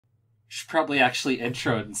Should probably actually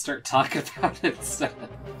intro it and start talking about it instead.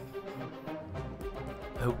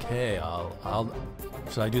 Okay,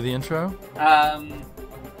 should I do the intro? Yeah,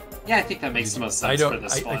 I think that makes the most sense for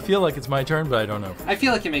this one. I feel like it's my turn, but I don't know. I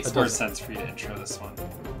feel like it makes more sense for you to intro this one.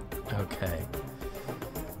 Okay.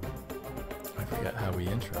 I forget how we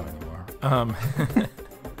intro anymore.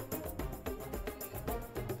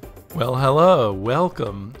 Well, hello.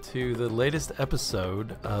 Welcome to the latest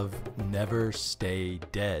episode of Never Stay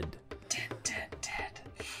Dead. Dead.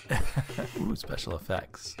 Ooh, special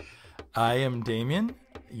effects. I am Damian,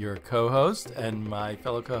 your co-host, and my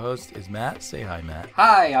fellow co-host is Matt. Say hi, Matt.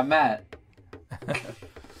 Hi, I'm Matt.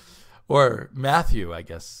 Or Matthew, I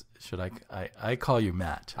guess. Should I call you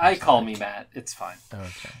Matt? Call me Matt. It's fine.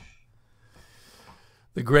 Okay.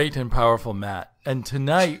 The great and powerful Matt. And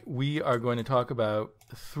tonight we are going to talk about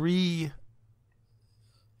three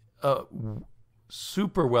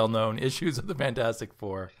super well-known issues of the Fantastic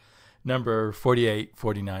Four, number 48,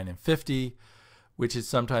 49, and 50, which is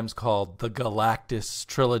sometimes called the Galactus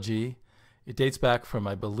Trilogy. It dates back from,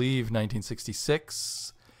 I believe,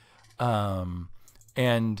 1966.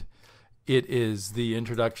 And it is the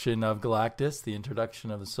introduction of Galactus, the introduction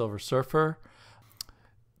of the Silver Surfer.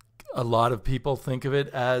 A lot of people think of it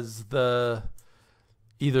as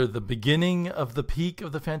either the beginning of the peak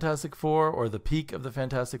of the Fantastic Four or the peak of the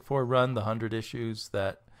Fantastic Four run, the 100 issues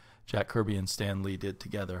that Jack Kirby and Stan Lee did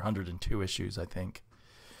together, 102 issues, I think.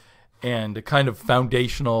 And a kind of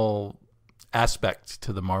foundational aspect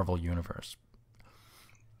to the Marvel Universe.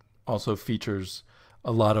 Also features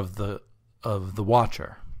a lot of the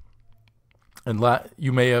Watcher. And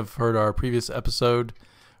you may have heard our previous episode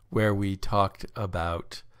where we talked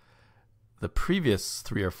about the previous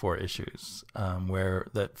 3 or 4 issues where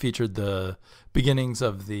that featured the beginnings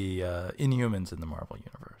of the Inhumans in the Marvel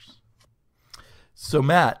Universe. So,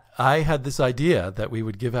 Matt, I had this idea that we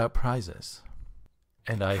would give out prizes.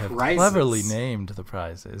 And I have cleverly named the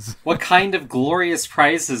prizes. What kind of glorious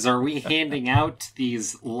prizes are we handing out to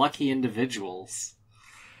these lucky individuals?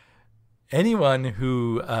 Anyone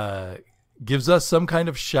who gives us some kind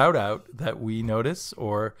of shout out that we notice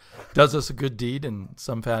or does us a good deed in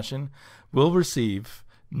some fashion will receive,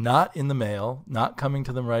 not in the mail, not coming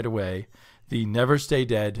to them right away, the Never Stay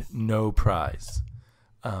Dead No Prize.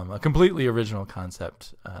 A completely original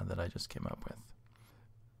concept that I just came up with.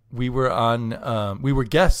 We were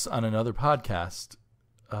guests on another podcast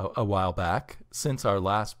a while back since the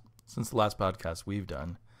last podcast we've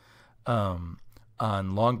done on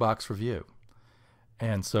Longbox Review.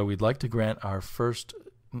 And so we'd like to grant our first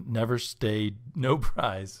Never Stay No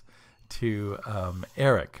Prize to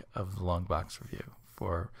Eric of the Longbox Review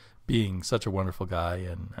for being such a wonderful guy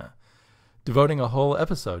and devoting a whole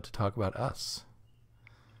episode to talk about us.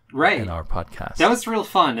 Right. In our podcast. That was real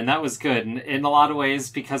fun, and that was good. And in a lot of ways,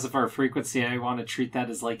 because of our frequency, I want to treat that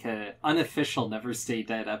as like an unofficial Never Stay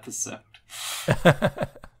Dead episode.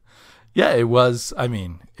 Yeah, it was. I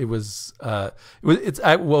mean, it was.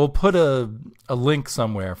 We'll put a link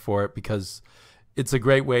somewhere for it because it's a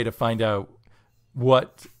great way to find out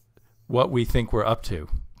what we think we're up to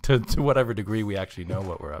whatever degree we actually know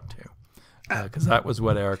what we're up to. Because that was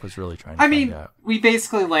what Eric was really trying to find out. We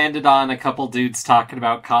basically landed on a couple dudes talking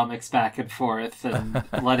about comics back and forth and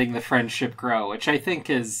letting the friendship grow, which I think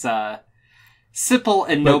is simple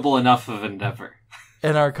and noble enough of endeavor.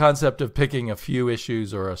 And our concept of picking a few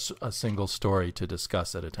issues or a single story to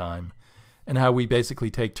discuss at a time, and how we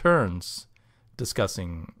basically take turns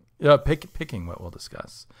discussing, picking what we'll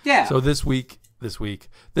discuss. Yeah. So this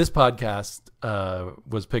podcast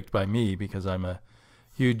was picked by me because I'm a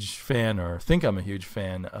huge fan, or think I'm a huge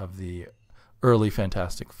fan of the early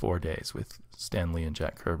Fantastic Four days with Stan Lee and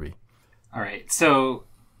Jack Kirby. All right, so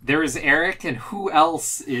there is Eric, and who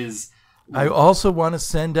else is... I also want to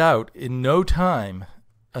send out, in no time,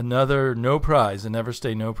 another No Prize, a Never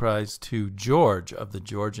Stay No Prize, to George of the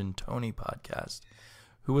George and Tony podcast,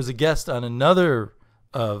 who was a guest on another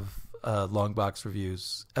of Longbox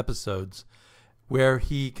Review's episodes, where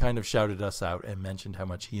he kind of shouted us out and mentioned how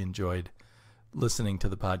much he enjoyed listening to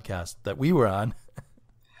the podcast that we were on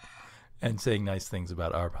and saying nice things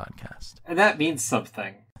about our podcast. And that means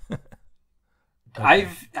something. Okay.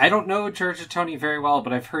 I don't know George and Tony very well,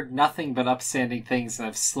 but I've heard nothing but upstanding things, and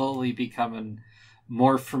I've slowly become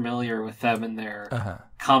more familiar with them and their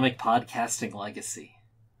comic podcasting legacy.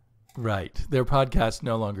 Right. Their podcast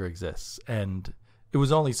no longer exists, and it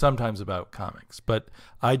was only sometimes about comics, but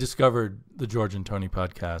I discovered the George and Tony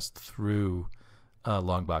podcast through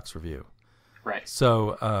Longbox Review. Right.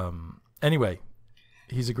 So anyway,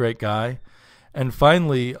 he's a great guy. And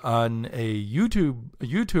finally, a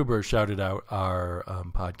YouTuber shouted out our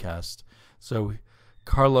podcast. So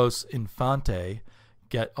Carlos Infante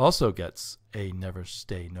also gets a Never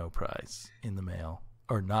Stay No prize in the mail,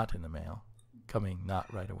 or not in the mail, coming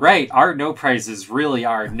not right away. Right, our no prizes really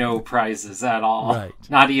are no prizes at all. Right.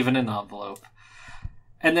 Not even an envelope.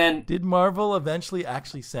 And then... Did Marvel eventually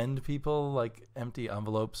actually send people like empty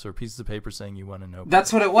envelopes or pieces of paper saying you want to know?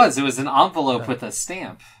 That's what it was. It was an envelope with a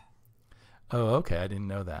stamp. Oh, okay. I didn't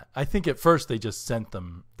know that. I think at first they just sent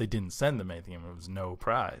them. They didn't send them anything. It was no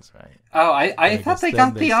prize, right? Oh, I thought they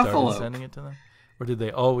got the envelope. Sending it to them? Or did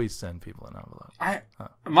they always send people an envelope?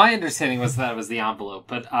 My understanding was that it was the envelope,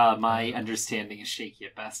 but my understanding is shaky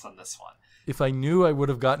at best on this one. If I knew I would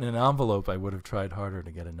have gotten an envelope, I would have tried harder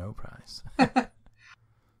to get a no prize.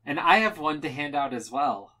 And I have one to hand out as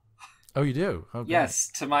well. Oh, you do? Okay.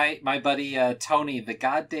 Yes, to my buddy Tony, the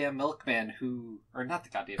goddamn milkman or not the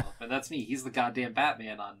goddamn milkman, that's me. He's the goddamn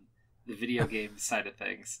Batman on the video game side of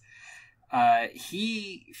things.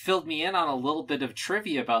 He filled me in on a little bit of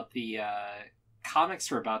trivia about the comics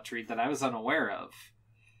we're about to read that I was unaware of.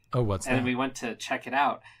 Oh, what's that? And we went to check it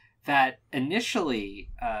out. That initially,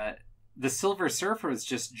 the Silver Surfer was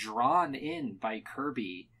just drawn in by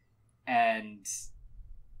Kirby, and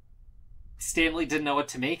Stan Lee didn't know what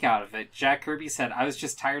to make out of it. Jack Kirby said, I was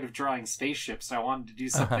just tired of drawing spaceships, so I wanted to do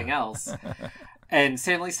something else. And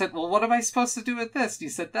Stan Lee said, well, what am I supposed to do with this? And he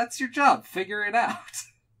said, that's your job. Figure it out,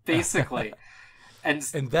 basically. And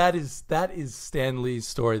that is Stan Lee's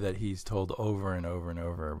story that he's told over and over and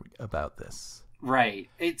over about this. Right.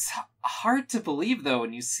 It's hard to believe, though,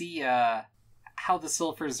 when you see how the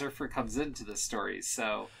Silver Surfer comes into the story.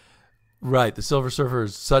 So, right. The Silver Surfer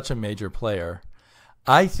is such a major player.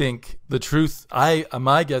 I think the truth,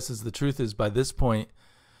 my guess is the truth is by this point,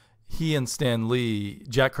 he and Stan Lee,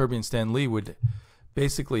 Jack Kirby and Stan Lee would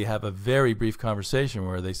basically have a very brief conversation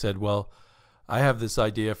where they said, well, I have this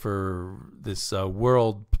idea for this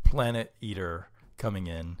world planet eater coming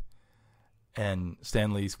in. And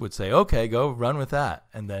Stan Lee would say, okay, go run with that.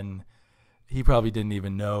 And then he probably didn't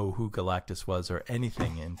even know who Galactus was or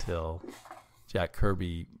anything until Jack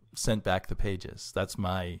Kirby sent back the pages. That's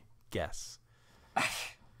my guess.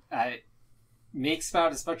 Makes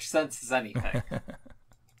about as much sense as anything.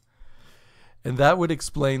 And that would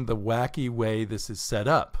explain the wacky way this is set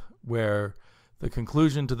up, where the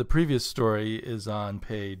conclusion to the previous story is on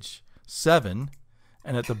page 7,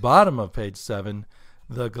 and at the bottom of page 7,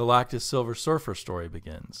 the Galactus Silver Surfer story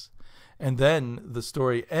begins. And then the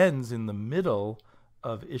story ends in the middle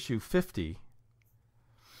of issue 50.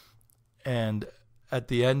 And at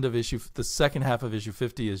the end of the second half of issue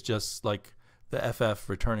 50 is just like the FF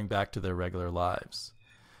returning back to their regular lives.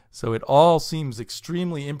 So it all seems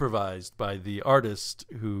extremely improvised by the artist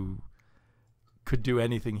who could do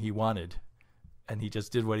anything he wanted. And he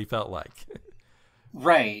just did what he felt like.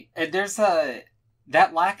 Right. And there's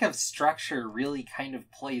that lack of structure really kind of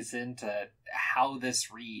plays into how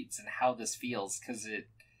this reads and how this feels, because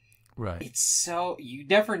it's so, you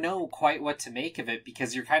never know quite what to make of it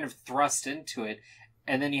because you're kind of thrust into it,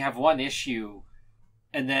 and then you have one issue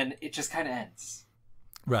and then it just kind of ends.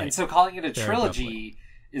 Right. And so calling it a trilogy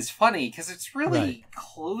is funny because it's really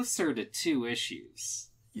closer to 2 issues.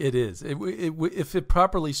 It is. If it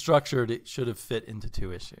properly structured, it should have fit into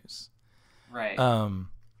 2 issues. Right.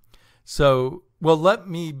 So, well, let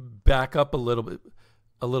me back up a little bit.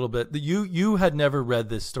 You had never read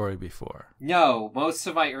this story before. No, most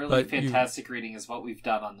of my early Fantastic reading is what we've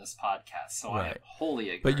done on this podcast, so I am wholly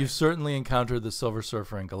ignorant. But you've certainly encountered the Silver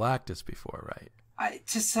Surfer and Galactus before, right?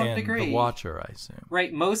 To some degree. The Watcher, I assume.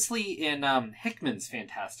 Right, mostly in Hickman's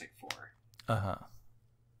Fantastic Four. Uh-huh.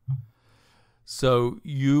 So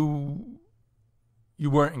you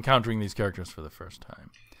weren't encountering these characters for the first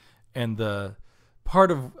time. And the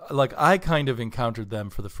part of, like, I kind of encountered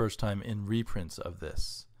them for the first time in reprints of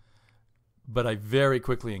this. But I very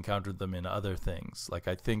quickly encountered them in other things. Like,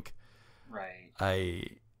 I think I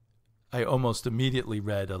almost immediately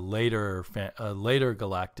read a later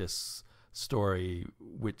Galactus story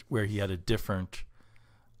where he had a different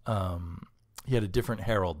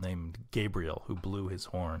herald named Gabriel who blew his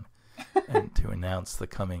horn and to announce the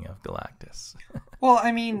coming of Galactus. Well,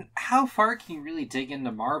 I mean, how far can you really dig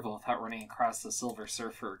into Marvel without running across the Silver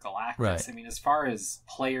Surfer Galactus? Right. I mean, as far as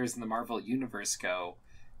players in the Marvel universe go,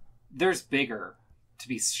 there's bigger, to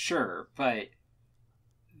be sure, but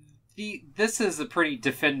this is a pretty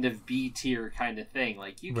definitive B-tier kind of thing.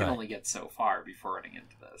 Like, you can only get so far before running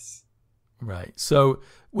into this. Right. So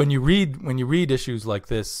when you read issues like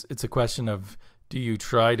this, it's a question of, do you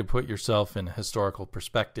try to put yourself in a historical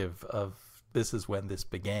perspective of this is when this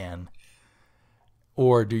began,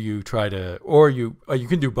 or do you try to, or you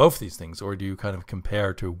can do both these things, or do you kind of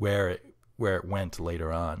compare to where it went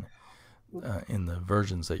later on? in the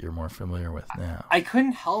versions that you're more familiar with now. I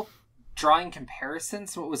couldn't help drawing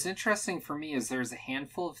comparisons. What was interesting for me is there's a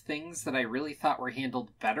handful of things that I really thought were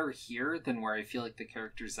handled better here than where I feel like the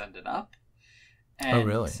characters ended up. And oh,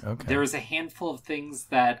 really? Okay. There was a handful of things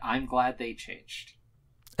that I'm glad they changed.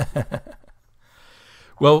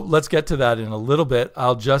 Well, let's get to that in a little bit.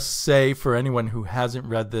 I'll just say for anyone who hasn't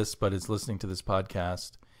read this but is listening to this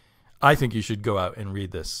podcast, I think you should go out and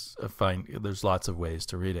read this. There's lots of ways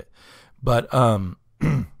to read it. But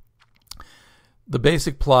the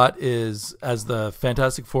basic plot is, as the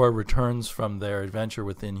Fantastic Four returns from their adventure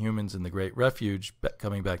with Inhumans in the Great Refuge,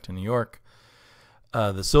 coming back to New York,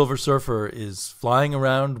 the Silver Surfer is flying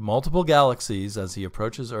around multiple galaxies as he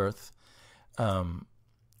approaches Earth.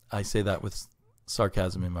 I say that with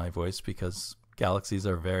sarcasm in my voice because galaxies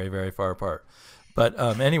are very, very far apart. But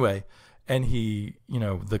anyway, and he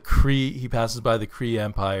passes by the Kree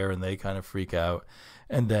Empire and they kind of freak out.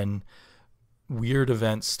 And then weird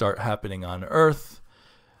events start happening on Earth.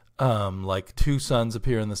 Like two suns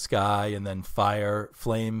appear in the sky and then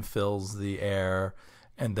flame fills the air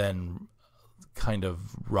and then kind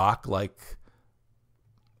of rock-like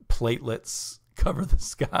platelets cover the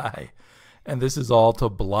sky. And this is all to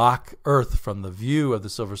block Earth from the view of the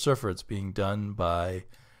Silver Surfer. It's being done by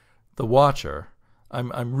the Watcher.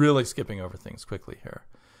 I'm really skipping over things quickly here.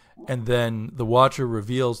 And then the Watcher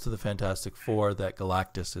reveals to the Fantastic Four that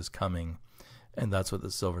Galactus is coming, and that's what the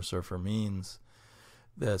Silver Surfer means.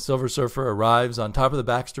 The Silver Surfer arrives on top of the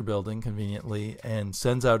Baxter Building conveniently and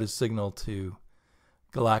sends out his signal to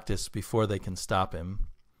Galactus before they can stop him.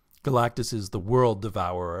 Galactus is the world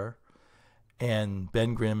devourer, and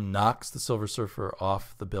Ben Grimm knocks the Silver Surfer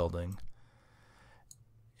off the building.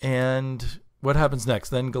 And what happens next?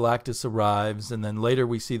 Then Galactus arrives, and then later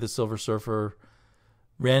we see the Silver Surfer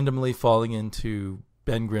randomly falling into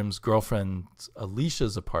Ben Grimm's girlfriend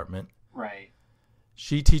Alicia's apartment. Right.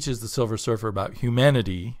 She teaches the Silver Surfer about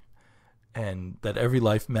humanity and that every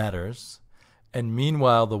life matters. And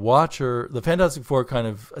meanwhile, the Fantastic Four kind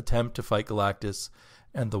of attempt to fight Galactus,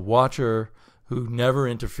 and the Watcher, who never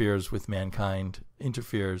interferes with mankind,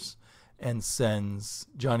 interferes and sends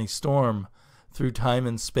Johnny Storm through time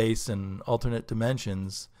and space and alternate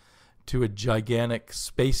dimensions to a gigantic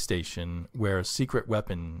space station where a secret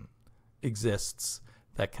weapon exists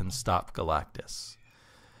that can stop Galactus.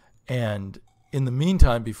 And in the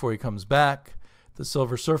meantime, before he comes back, the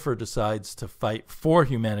Silver Surfer decides to fight for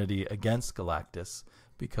humanity against Galactus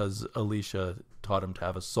because Alicia taught him to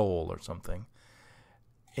have a soul or something.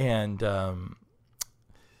 And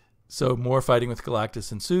so more fighting with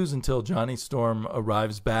Galactus ensues until Johnny Storm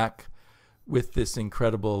arrives back with this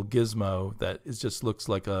incredible gizmo that just looks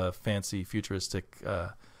like a fancy futuristic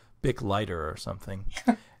Bic lighter or something.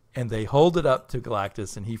 And they hold it up to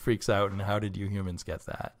Galactus and he freaks out. And how did you humans get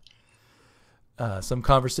that? Some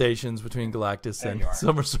conversations between Galactus and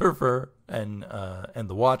Silver Surfer and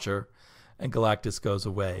the Watcher, and Galactus goes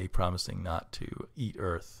away, promising not to eat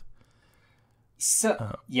Earth.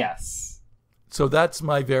 So yes. So that's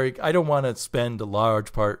I don't want to spend a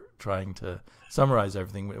large part trying to summarize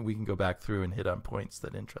everything. We can go back through and hit on points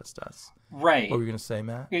that interest us. Right. What were you going to say,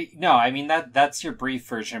 Matt? No, I mean, that's your brief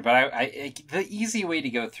version, but the easy way to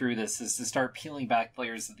go through this is to start peeling back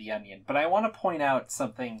layers of the onion. But I want to point out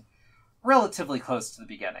something relatively close to the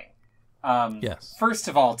beginning. Yes. First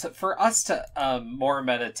of all, for us to more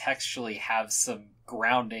metatextually have some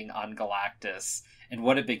grounding on Galactus and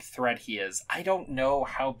what a big threat he is. I don't know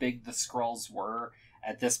how big the Skrulls were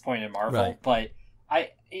at this point in Marvel, right. But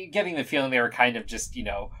getting the feeling they were kind of just,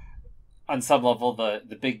 on some level,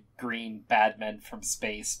 the big green bad men from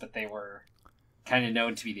space, but they were kind of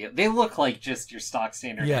known to be they look like just your stock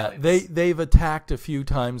standard aliens. They've attacked a few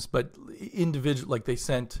times, but they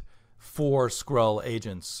sent 4 Skrull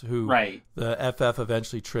agents who the FF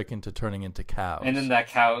eventually trick into turning into cows. And then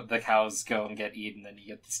the cows go and get eaten, and you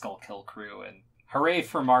get the Skull Kill crew, and hooray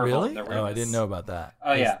for Marvel. Really? Oh, I didn't know about that.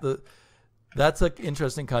 Oh, yeah. That's an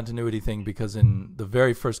interesting continuity thing, because in the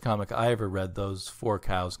very first comic I ever read, those 4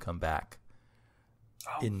 cows come back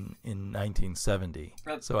in 1970.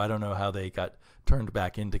 So I don't know how they got turned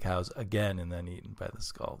back into cows again and then eaten by the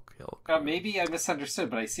Skull Kill. Maybe I misunderstood,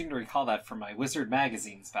 but I seem to recall that from my Wizard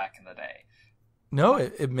magazines back in the day. No,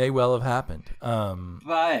 it may well have happened.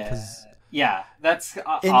 But yeah, that's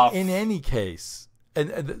in any case.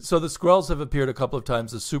 And so the Skrulls have appeared a couple of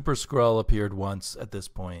times. The Super Skrull appeared once at this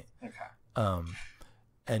point. Okay.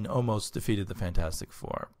 And almost defeated the Fantastic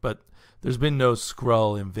Four. But there's been no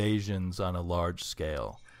Skrull invasions on a large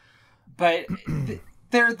scale. But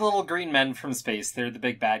they're the little green men from space. They're the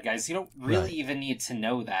big bad guys. You don't really even need to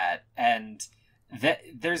know that. And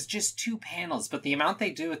there's just 2 panels, but the amount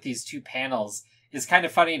they do with these 2 panels is kind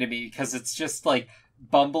of funny to me because it's just like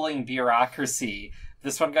bumbling bureaucracy.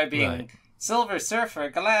 This one guy being, right. Silver Surfer,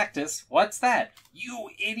 Galactus, what's that? You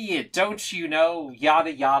idiot, don't you know,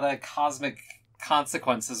 yada yada, cosmic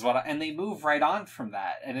consequences, and they move right on from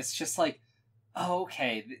that. And it's just like, oh,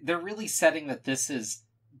 okay, they're really setting that this is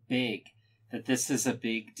big, that this is a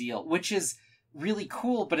big deal, which is really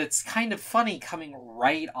cool, but it's kind of funny coming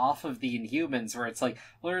right off of the Inhumans, where it's like,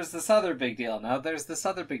 well, there's this other big deal, now there's this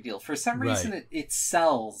other big deal. For some reason, it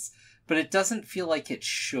sells, but it doesn't feel like it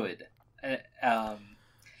should.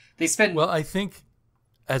 They spend... Well, I think,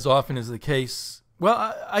 as often is the case...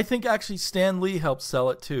 Well, I think actually Stan Lee helped sell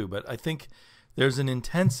it too, but I think there's an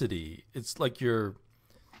intensity. It's like you're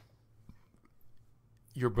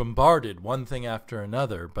bombarded one thing after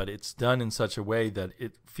another, but it's done in such a way that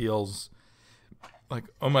it feels like,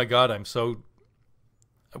 oh my God, I'm so...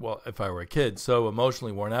 Well, if I were a kid, so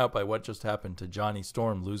emotionally worn out by what just happened to Johnny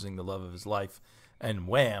Storm losing the love of his life, and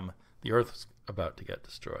wham, the Earth's about to get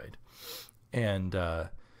destroyed.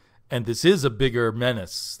 And this is a bigger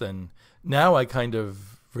menace than... Now I kind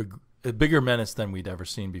of... A bigger menace than we'd ever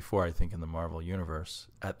seen before, I think, in the Marvel Universe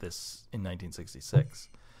in 1966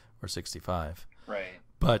 or 65. Right.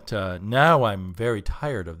 But now I'm very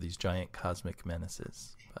tired of these giant cosmic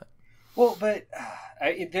menaces.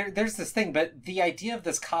 There's this thing, but the idea of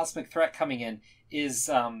this cosmic threat coming in is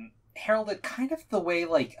heralded kind of the way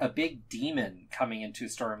like a big demon coming into a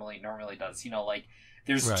story normally does. You know, like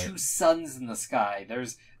there's right. 2 suns in the sky.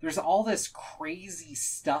 There's all this crazy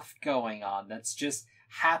stuff going on that's just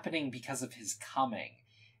happening because of his coming.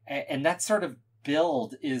 And that sort of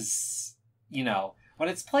build is, you know, when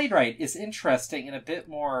it's played right, is interesting and a bit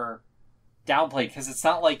more downplayed because it's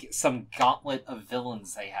not like some gauntlet of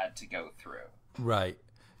villains they had to go through. Right.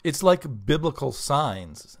 It's like biblical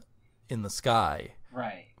signs in the sky.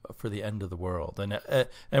 Right. For the end of the world.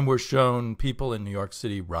 And we're shown people in New York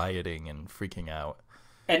City rioting and freaking out.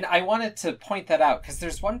 And I wanted to point that out because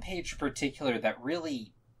there's one page in particular that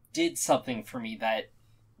really did something for me that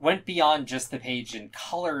went beyond just the page and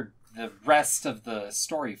colored the rest of the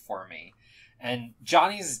story for me. And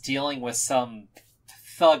Johnny's dealing with some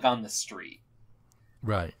thug on the street.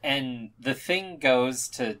 Right. And the Thing goes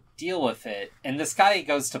to deal with it, and this guy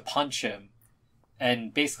goes to punch him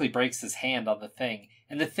and basically breaks his hand on the Thing.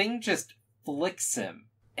 And the Thing just flicks him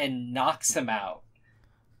and knocks him out.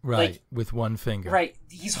 Right, like, with one finger. Right.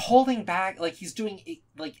 He's holding back, like he's doing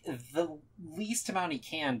like the least amount he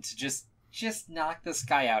can to just knock this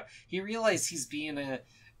guy out. He realized he's being a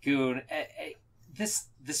goon.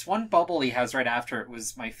 This one bubble he has right after it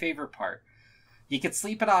was my favorite part. You could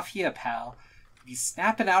sleep it off here, pal. Be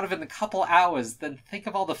snapping out of it in a couple hours, then think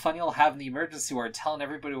of all the fun you'll have in the emergency ward telling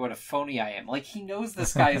everybody what a phony I am. Like, he knows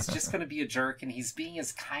this guy is just going to be a jerk, and he's being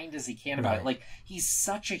as kind as he can about it. Like, he's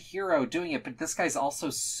such a hero doing it, but this guy's also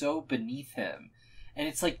so beneath him. And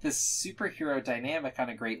it's like this superhero dynamic on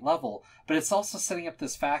a great level, but it's also setting up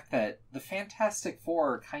this fact that the Fantastic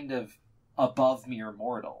Four are kind of above mere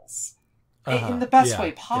mortals. In the best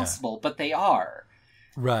way possible, but they are.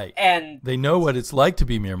 Right. And they know what it's like to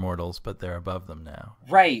be mere mortals, but they're above them now.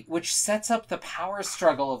 Right, which sets up the power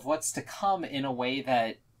struggle of what's to come in a way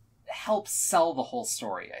that helps sell the whole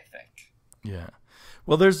story, I think. Yeah.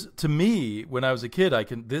 Well, to me, when I was a kid,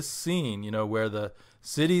 this scene, you know, where the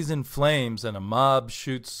city's in flames and a mob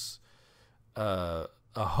shoots a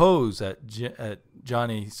hose at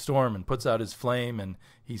Johnny Storm and puts out his flame, and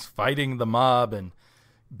he's fighting the mob, and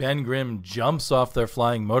Ben Grimm jumps off their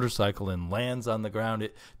flying motorcycle and lands on the ground.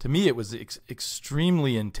 To me, it was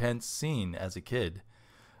extremely intense scene as a kid.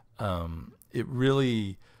 It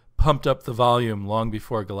really pumped up the volume long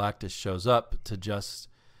before Galactus shows up to just...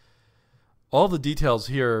 All the details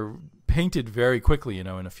here painted very quickly, you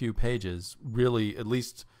know, in a few pages, really, at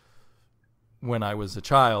least when I was a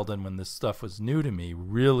child and when this stuff was new to me,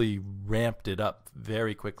 really ramped it up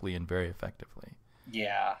very quickly and very effectively.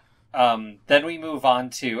 Yeah. Then we move on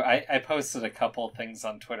to... I posted a couple things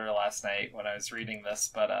on Twitter last night when I was reading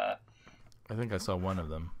this, but... I think I saw one of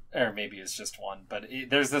them. Or maybe it's just one, but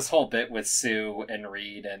there's this whole bit with Sue and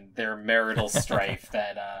Reed and their marital strife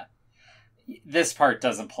that this part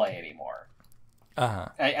doesn't play anymore. Uh-huh.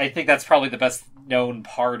 I think that's probably the best known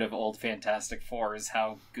part of old Fantastic Four is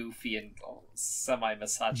how goofy and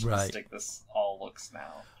semi-misogynistic this all looks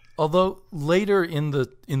now. Although later in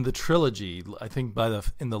the trilogy, I think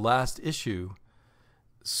in the last issue,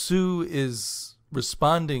 Sue is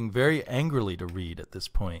responding very angrily to Reed at this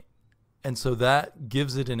point. And so that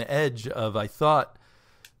gives it an edge of, I thought,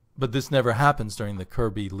 but this never happens during the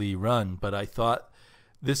Kirby Lee run, but I thought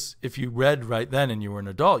this, if you read right then and you were an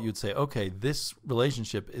adult, you'd say, okay, this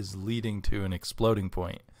relationship is leading to an exploding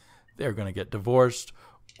point. They're going to get divorced,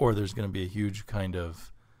 or there's going to be a huge kind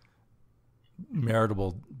of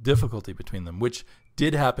marital difficulty between them, which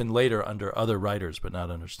did happen later under other writers, but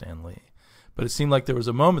not under Stan Lee. But it seemed like there was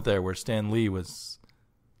a moment there where Stan Lee was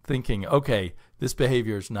thinking, okay, this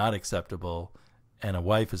behavior is not acceptable, and a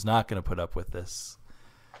wife is not going to put up with this.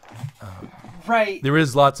 Right. There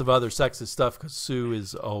is lots of other sexist stuff because Sue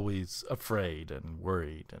is always afraid and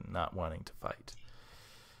worried and not wanting to fight.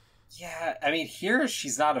 Yeah, I mean, here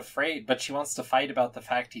she's not afraid, but she wants to fight about the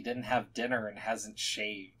fact he didn't have dinner and hasn't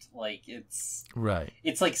shaved. Like, it's... Right.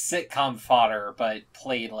 It's like sitcom fodder, but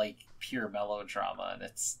played like pure melodrama, and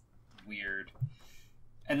it's weird.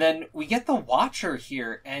 And then we get the Watcher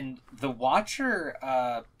here, and the Watcher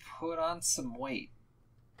put on some weight.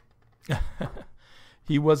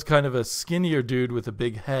 He was kind of a skinnier dude with a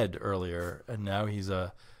big head earlier, and now he's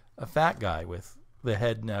a fat guy with the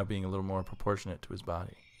head now being a little more proportionate to his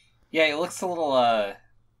body. Yeah, he looks a little,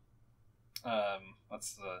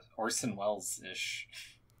 what's the Orson Welles-ish.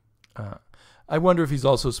 I wonder if he's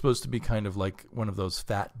also supposed to be kind of like one of those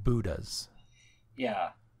fat Buddhas.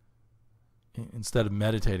 Yeah. Instead of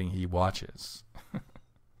meditating, he watches.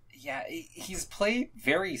 Yeah, he's played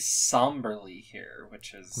very somberly here,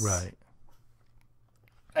 which is... Right.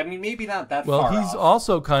 I mean, maybe not that far off. Well, he's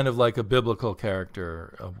also kind of like a biblical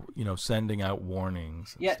character, sending out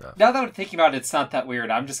warnings and stuff. Now that I'm thinking about it, it's not that weird.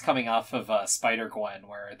 I'm just coming off of Spider-Gwen,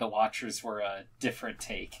 where the Watchers were a different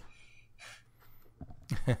take.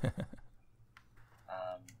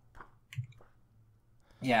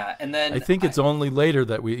 Yeah, and then... I think it's only later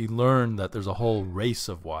that we learn that there's a whole race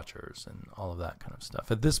of Watchers and all of that kind of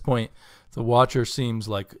stuff. At this point, the Watcher seems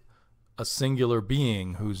like a singular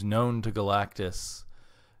being who's known to Galactus,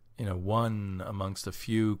 one amongst a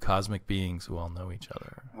few cosmic beings who all know each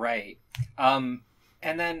other. Right. And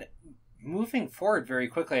then moving forward very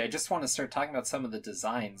quickly, I just want to start talking about some of the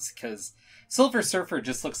designs, because Silver Surfer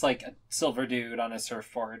just looks like a silver dude on a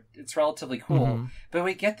surfboard. It's relatively cool. Mm-hmm. But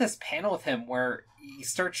we get this panel with him where he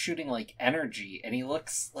starts shooting like energy, and he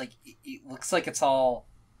looks like it's all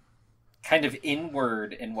kind of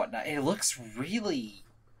inward and whatnot. It looks really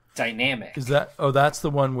dynamic. Is that... Oh, that's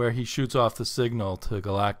the one where he shoots off the signal to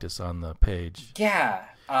Galactus on the page. Yeah.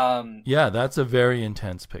 Yeah, that's a very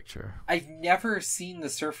intense picture. I've never seen the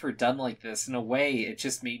Surfer done like this. In a way, it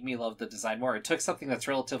just made me love the design more. It took something that's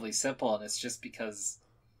relatively simple, and it's just because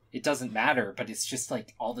it doesn't matter, but it's just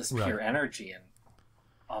like all this pure energy. And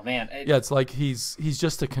oh man, it's like he's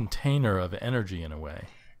just a container of energy in a way.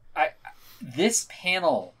 This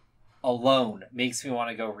panel alone makes me want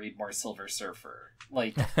to go read more Silver Surfer.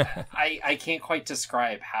 Like, I can't quite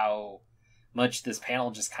describe how much this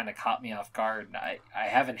panel just kind of caught me off guard. And I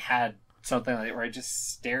haven't had something like where I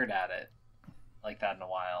just stared at it like that in a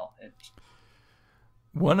while.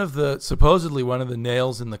 Supposedly one of the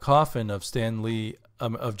nails in the coffin of Stan Lee,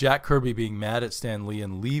 of Jack Kirby being mad at Stan Lee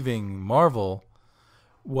and leaving Marvel,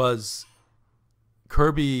 was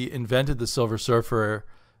Kirby invented the Silver Surfer,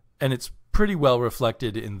 and it's pretty well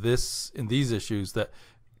reflected in these issues that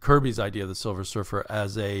Kirby's idea of the Silver Surfer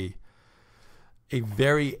as a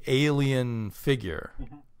very alien figure,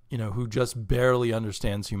 who just barely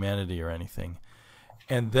understands humanity or anything.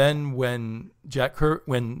 And then when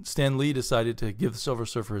Stan Lee decided to give the Silver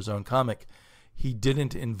Surfer his own comic, he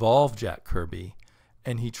didn't involve Jack Kirby,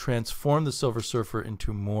 and he transformed the Silver Surfer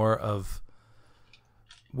into more of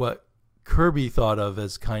what Kirby thought of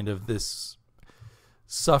as kind of this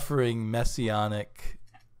suffering messianic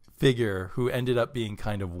figure who ended up being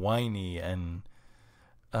kind of whiny and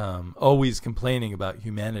always complaining about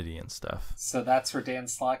humanity and stuff. So that's where Dan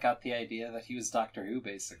Slott got the idea that he was Doctor Who,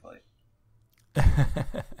 basically.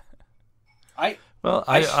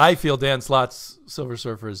 I feel Dan Slott's Silver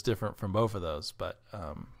Surfer is different from both of those, but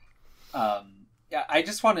yeah, I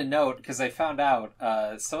just want to note, because I found out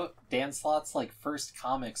so Dan Slott's first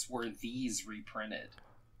comics were these reprinted.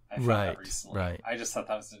 I found out recently. Right. I just thought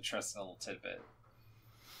that was an interesting little tidbit.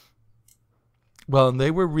 Well, and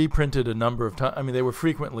they were reprinted a number of times. I mean, they were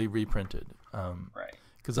frequently reprinted. Right.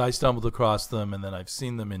 Because I stumbled across them, and then I've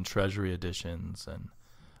seen them in Treasury editions and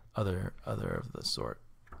other of the sort.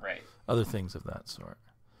 Right. Other things of that sort.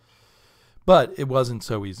 But it wasn't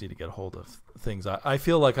so easy to get a hold of things. I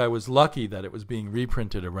feel like I was lucky that it was being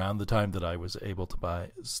reprinted around the time that I was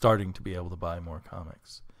starting to be able to buy more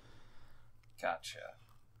comics. Gotcha.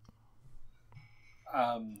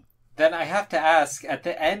 Then I have to ask, at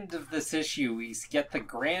the end of this issue, we get the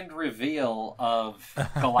grand reveal of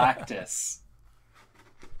Galactus.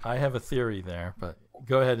 I have a theory there, but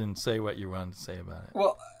go ahead and say what you wanted to say about it.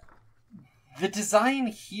 Well, The design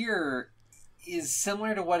here is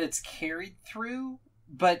similar to what it's carried through,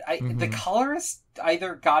 but the colorist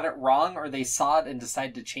either got it wrong or they saw it and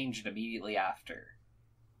decided to change it immediately after.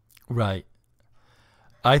 Right.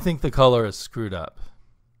 I think the colorist screwed up.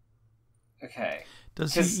 Okay.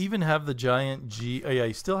 Does he even have the giant G? Oh, yeah,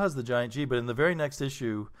 he still has the giant G, but in the very next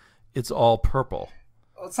issue, it's all purple.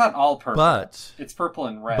 Well, it's not all purple. But it's purple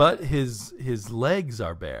and red. But his legs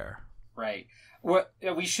are bare. Right. What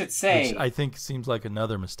we should say... Which I think seems like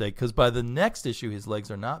another mistake, because by the next issue, his legs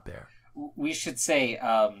are not bare. We should say,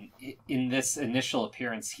 in this initial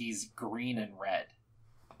appearance, he's green and red.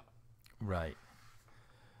 Right.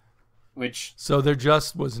 Which... So there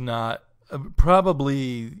just was not...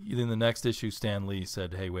 probably in the next issue, Stan Lee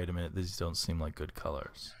said, hey, wait a minute, these don't seem like good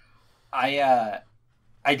colors. I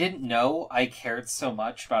didn't know I cared so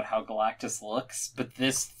much about how Galactus looks, but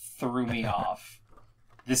this threw me off.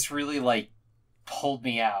 This really, pulled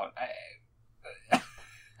me out.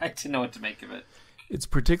 I didn't know what to make of it. It's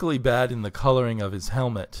particularly bad in the coloring of his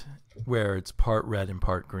helmet, where it's part red and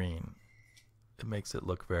part green. It makes it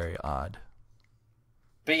look very odd.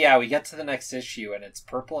 But yeah, we get to the next issue, and it's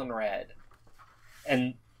purple and red.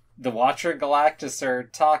 And the Watcher and Galactus are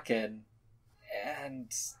talking,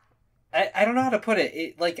 and I don't know how to put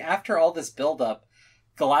it. After all this build-up,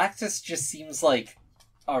 Galactus just seems like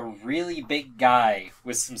a really big guy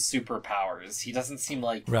with some superpowers. He doesn't seem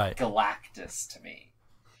like Galactus to me.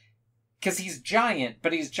 Because he's giant,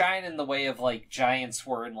 but he's giant in the way of, giants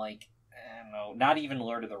were in, I don't know, not even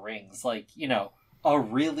Lord of the Rings. A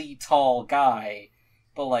really tall guy,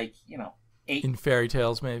 but, 8... In fairy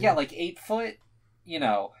tales, maybe? Yeah, 8 foot,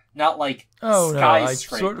 not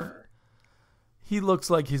skyscraper. He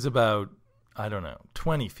looks like he's about, I don't know,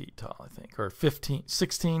 20 feet tall, I think, or 15,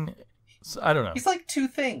 16... I don't know. He's like two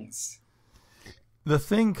things. The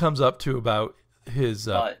thing comes up to about his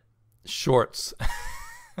shorts.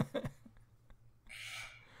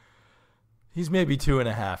 He's maybe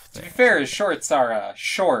 2.5 things. To be fair, his shorts are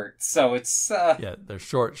short, so it's... yeah, they're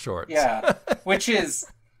short shorts. Yeah, which is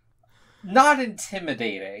not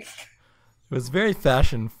intimidating. It was very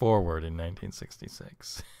fashion forward in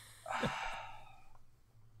 1966.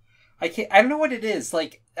 I don't know what it is.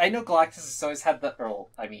 I know Galactus has always had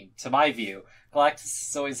to my view, Galactus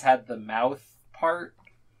has always had the mouth part,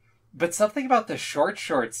 but something about the short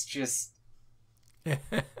shorts just...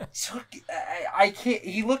 I can't...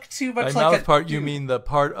 He looked too much By like mouth part, you mean the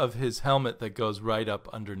part of his helmet that goes right up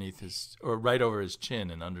underneath or right over his chin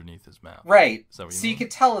and underneath his mouth. Right. So you can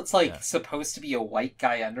tell it's supposed to be a white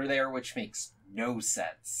guy under there, which makes no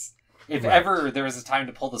sense. If ever there was a time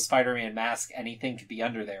to pull the Spider-Man mask, anything could be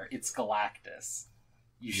under there. It's Galactus.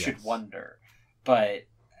 You should wonder. But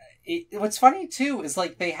what's funny, too, is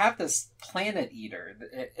they have this planet eater,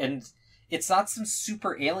 and it's not some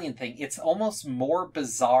super alien thing. It's almost more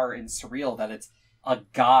bizarre and surreal that it's a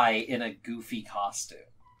guy in a goofy costume.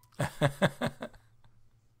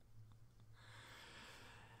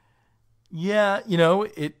 Yeah,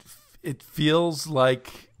 it feels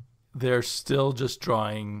like they're still just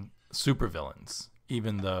drawing supervillains,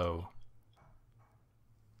 even though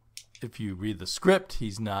if you read the script,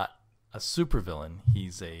 he's not a supervillain.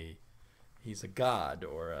 He's a god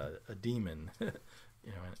or a demon, an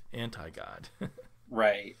anti-god.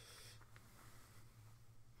 Right.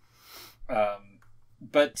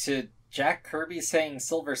 But to Jack Kirby saying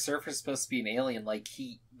Silver Surfer's supposed to be an alien,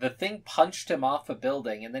 the thing punched him off a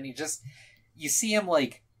building, and then you see him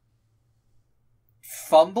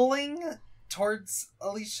fumbling towards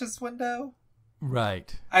Alicia's window.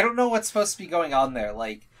 Right. I don't know what's supposed to be going on there.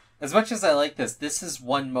 As much as I like this is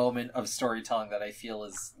one moment of storytelling that I feel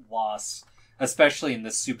is lost, especially in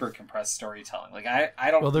this super compressed storytelling. I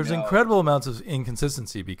don't know. Well, there's incredible amounts of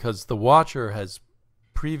inconsistency because the Watcher has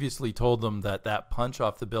previously told them that punch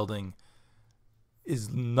off the building is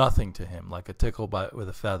nothing to him, like a tickle with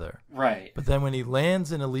a feather. Right. But then when he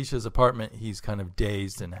lands in Alicia's apartment, he's kind of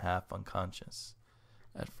dazed and half unconscious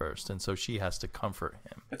at first, and so she has to comfort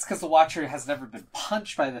him. It's because the Watcher has never been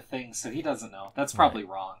punched by the thing, so he doesn't know. That's probably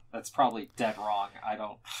wrong. That's probably dead wrong. I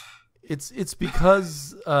don't... It's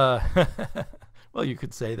because... well, you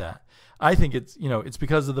could say that. I think it's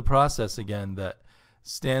because of the process, again, that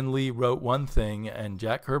Stan Lee wrote one thing, and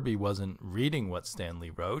Jack Kirby wasn't reading what Stan Lee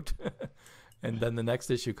wrote. And then the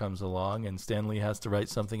next issue comes along, and Stan Lee has to write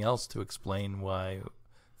something else to explain why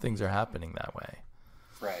things are happening that way.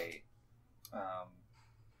 Right.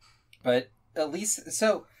 But at least,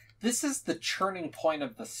 so this is the turning point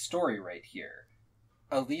of the story right here.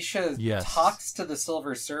 Alicia talks to the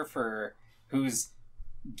Silver Surfer, who's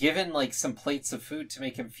given some plates of food to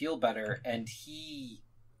make him feel better, and he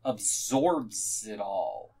absorbs it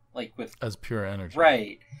all. like with as pure energy,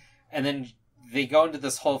 right? And then they go into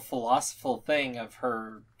this whole philosophical thing of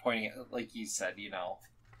her pointing at, like you said, you know,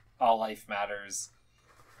 all life matters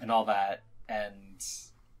and all that. And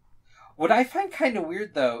what I find kind of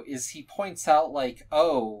weird, though, is he points out, like,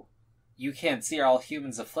 oh, you can't see, are all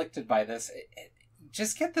humans afflicted by this?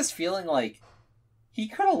 Just get this feeling like he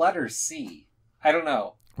could have let her see. I don't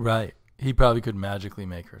know. Right. He probably could magically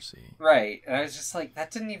make her see. Right. And I was just like,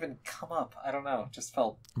 that didn't even come up. I don't know. It just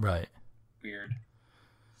felt right. Weird.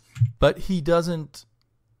 But he doesn't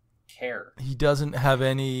care. He doesn't have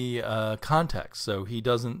any context, so he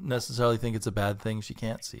doesn't necessarily think it's a bad thing she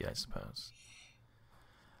can't see, I suppose.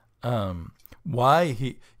 Why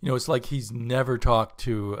he, it's like he's never talked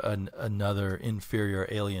to another inferior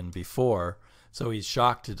alien before, so he's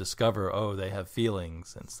shocked to discover, oh, they have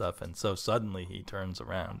feelings and stuff, and so suddenly he turns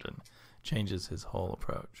around and changes his whole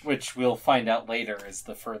approach. Which we'll find out later is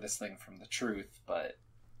the furthest thing from the truth, but...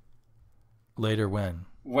 Later when?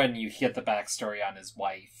 When you get the backstory on his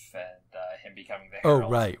wife and him becoming the Herald.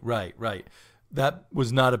 Oh, right. That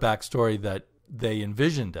was not a backstory that they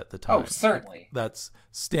envisioned at the time. Oh, certainly. That's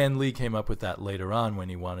Stan Lee came up with that later on when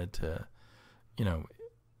he wanted to,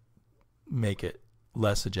 make it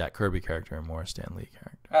less a Jack Kirby character and more a Stan Lee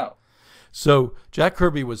character. Oh. So Jack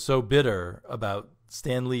Kirby was so bitter about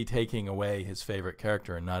Stan Lee taking away his favorite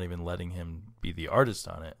character and not even letting him be the artist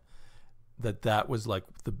on it, that was like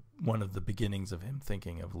one of the beginnings of him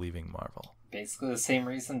thinking of leaving Marvel. Basically the same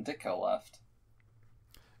reason Ditko left.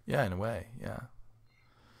 Yeah, in a way, yeah.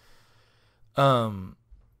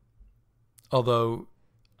 Although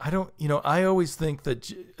I always think that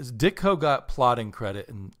Ditko got plotting credit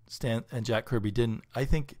and Jack Kirby didn't. I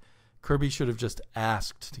think Kirby should have just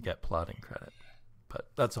asked to get plotting credit, but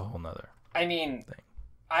that's a whole nother. I mean, thing.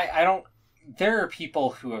 I don't. There are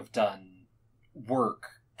people who have done work,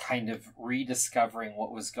 kind of rediscovering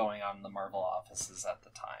what was going on in the Marvel offices at the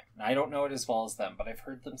time. And I don't know it as well as them, but I've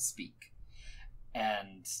heard them speak,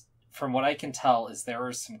 and from what I can tell is there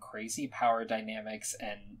were some crazy power dynamics,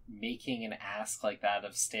 and making an ask like that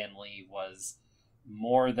of Stan Lee was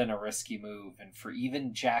more than a risky move. And for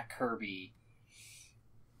even Jack Kirby,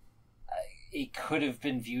 it could have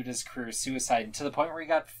been viewed as career suicide, and to the point where he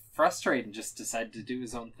got frustrated and just decided to do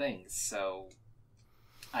his own things. So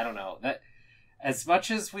I don't know. That as much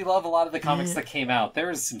as we love a lot of the comics that came out, there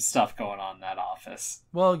is some stuff going on in that office.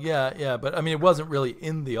 Well, yeah, but I mean, it wasn't really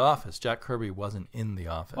in the office. Jack Kirby wasn't in the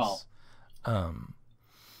office. Well,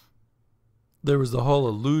 there was the whole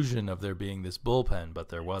illusion of there being this bullpen, but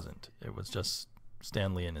there wasn't. It was just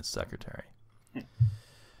Stan Lee and his secretary.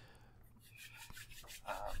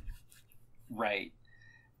 Right.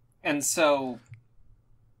 And so,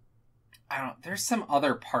 I don't know, there's some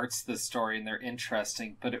other parts of the story and they're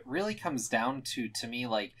interesting, but it really comes down to me,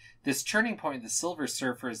 like, this turning point, the Silver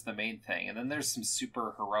Surfer is the main thing, and then there's some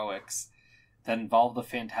super heroics that involve the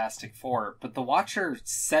Fantastic Four, but the Watcher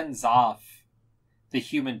sends off the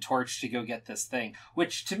Human Torch to go get this thing,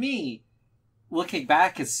 which to me, looking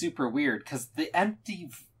back, is super weird, because the empty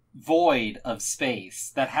void of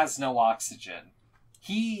space that has no oxygen,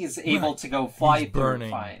 he is able to go fly through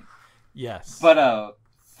fine. Yes. But a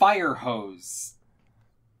fire hose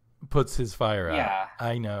puts his fire out. Yeah.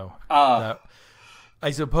 I know. I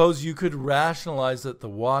suppose you could rationalize that the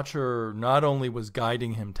Watcher not only was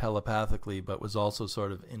guiding him telepathically, but was also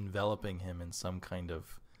sort of enveloping him in some kind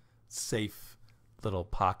of safe little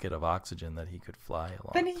pocket of oxygen that he could fly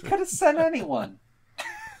along. Then he could have sent anyone.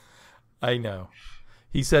 I know.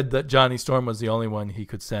 He said that Johnny Storm was the only one he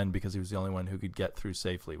could send because he was the only one who could get through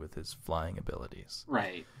safely with his flying abilities.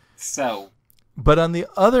 Right. So. But on the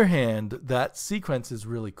other hand, that sequence is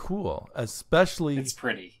really cool, especially it's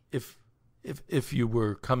pretty. If you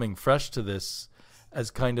were coming fresh to this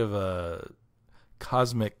as kind of a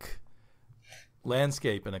cosmic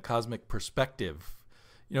landscape and a cosmic perspective.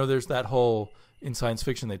 There's that whole, in science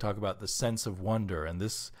fiction, they talk about the sense of wonder, and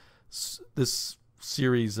this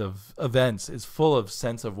series of events is full of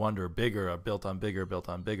sense of wonder, bigger, built on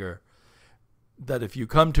bigger, that if you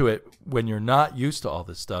come to it when you're not used to all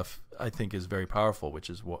this stuff, I think is very powerful, which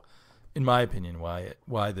is what, in my opinion,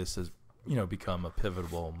 why this has become a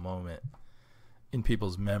pivotal moment in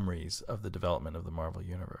people's memories of the development of the Marvel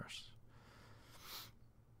Universe.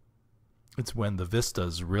 It's when the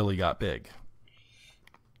vistas really got big.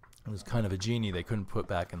 It was kind of a genie they couldn't put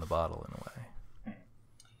back in the bottle in a way.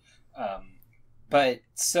 But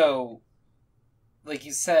so, like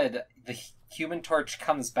you said, the Human Torch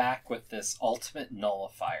comes back with this ultimate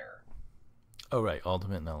nullifier. Oh, right.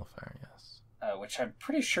 Ultimate nullifier, yes. Which I'm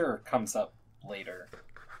pretty sure comes up later.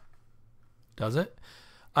 Does it?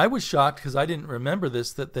 I was shocked because I didn't remember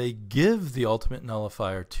this, that they give the ultimate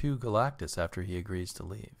nullifier to Galactus after he agrees to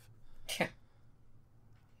leave.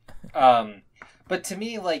 But to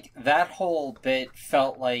me, like, that whole bit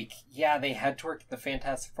felt like, yeah, they had to work at the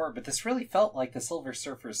Fantastic Four, but this really felt like the Silver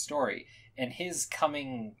Surfer's story, and his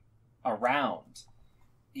coming around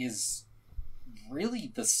is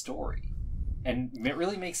really the story, and it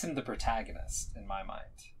really makes him the protagonist in my mind.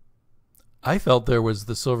 I felt there was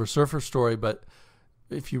the Silver Surfer story, but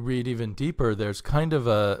if you read even deeper, there's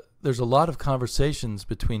a lot of conversations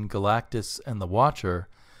between Galactus and the Watcher,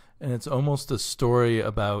 and it's almost a story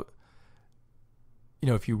about,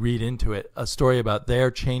 if you read into it, a story about their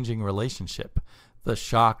changing relationship. The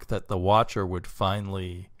shock that the Watcher would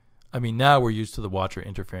finally, now we're used to the Watcher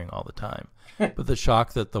interfering all the time, but the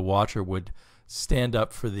shock that the Watcher would stand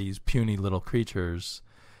up for these puny little creatures,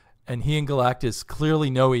 and he and Galactus clearly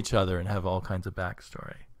know each other and have all kinds of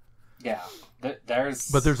backstory. Yeah, But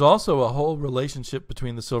there's also a whole relationship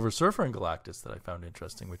between the Silver Surfer and Galactus that I found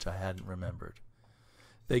interesting, which I hadn't remembered.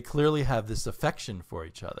 They clearly have this affection for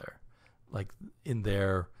each other, like in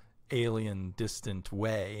their alien, distant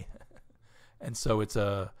way. And so it's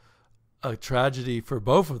a tragedy for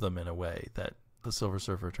both of them in a way, that the Silver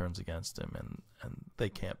Surfer turns against him and they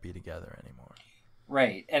can't be together anymore.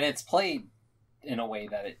 Right, and it's played in a way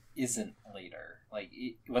that it isn't later. Like,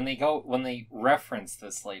 when they reference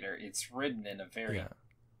this later, it's written in a very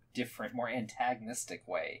different, more antagonistic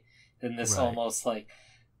way than this almost like,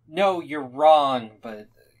 no, you're wrong, but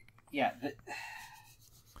yeah,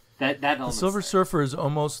 that the Silver Surfer is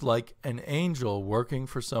almost like an angel working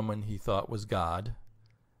for someone he thought was God,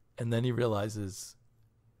 and then he realizes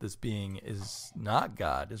this being is not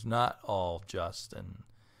God, is not all just,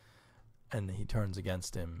 and he turns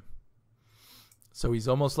against him. So he's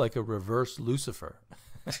almost like a reverse Lucifer.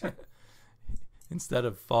 Instead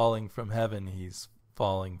of falling from heaven, he's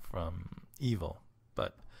falling from evil.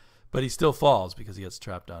 But he still falls because he gets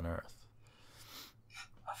trapped on Earth.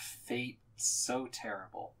 A fate so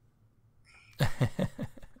terrible.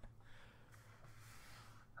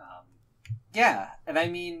 Yeah, and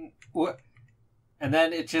and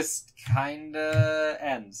then it just kind of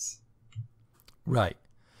ends. Right.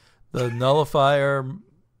 The nullifier.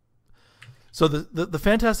 So the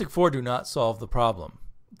Fantastic Four do not solve the problem.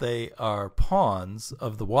 They are pawns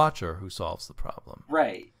of the Watcher who solves the problem.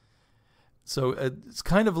 Right. So it's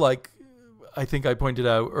kind of like, I think I pointed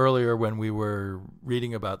out earlier when we were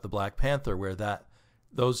reading about the Black Panther, where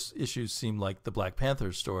those issues seem like the Black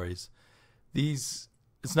Panther stories. It's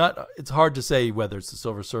hard to say whether it's the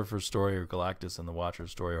Silver Surfer story or Galactus and the Watcher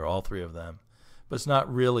story or all three of them, but it's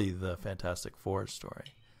not really the Fantastic Four story.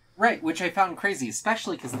 Right, which I found crazy,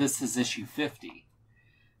 especially because this is issue 50.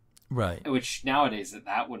 Right. Which nowadays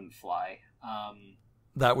that wouldn't fly.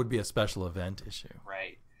 That would be a special event issue.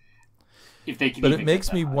 Right. If they can. But it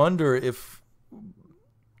makes me wonder if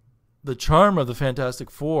the charm of the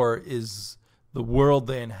Fantastic Four is the world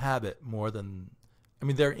they inhabit more than...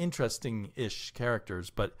 they're interesting-ish characters,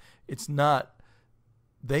 but it's not...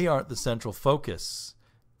 They aren't the central focus.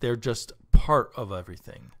 They're just part of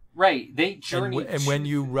everything. Right, they journey. And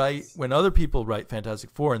when other people write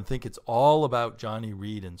Fantastic Four and think it's all about Johnny,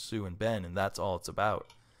 Reed, and Sue and Ben, and that's all it's about,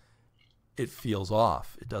 it feels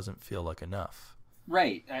off. It doesn't feel like enough.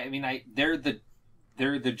 Right. They're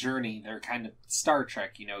the journey. They're kind of Star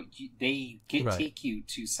Trek. They take you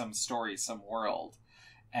to some story, some world,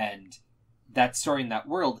 and that story in that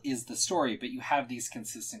world is the story. But you have these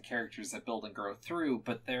consistent characters that build and grow through.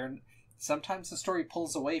 But sometimes the story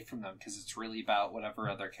pulls away from them because it's really about whatever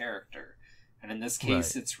other character. And in this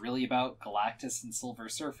case, It's really about Galactus and Silver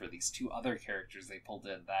Surfer, these two other characters they pulled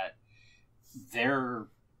in, that their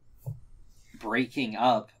breaking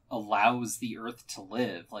up allows the Earth to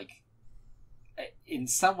live. Like, in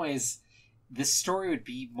some ways, this story would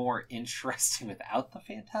be more interesting without the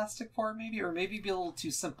Fantastic Four, maybe, or maybe be a little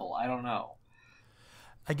too simple. I don't know.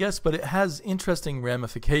 I guess, but it has interesting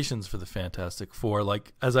ramifications for the Fantastic Four.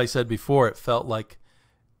 Like, as I said before, it felt like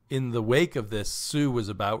in the wake of this, Sue was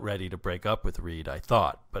about ready to break up with Reed, I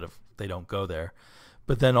thought, but if they don't go there.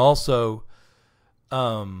 But then also,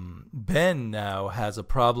 Ben now has a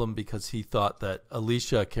problem because he thought that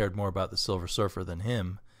Alicia cared more about the Silver Surfer than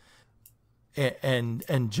him.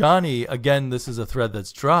 And Johnny, again, this is a thread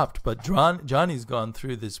that's dropped, but Johnny's gone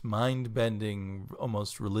through this mind-bending,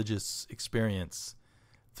 almost religious experience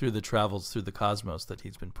through the travels through the cosmos that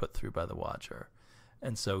he's been put through by the Watcher.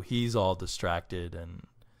 And so he's all distracted and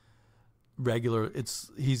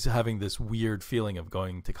he's having this weird feeling of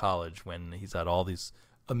going to college when he's had all these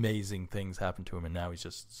amazing things happen to him, and now he's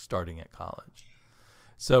just starting at college.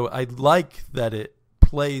 So I like that it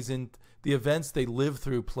plays in. the events they live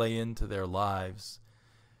through play into their lives.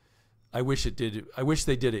 I wish they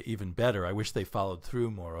did it even better. I wish they followed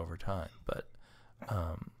through more over time. But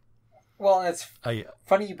well, it's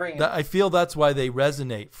funny you bring it. I feel that's why they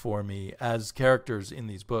resonate for me as characters in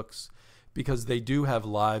these books, because they do have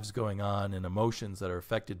lives going on and emotions that are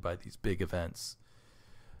affected by these big events.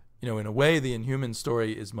 You know, in a way, the Inhumans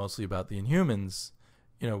story is mostly about the Inhumans,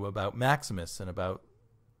 you know, about Maximus and about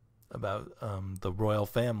the royal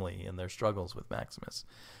family and their struggles with Maximus.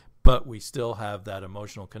 But we still have that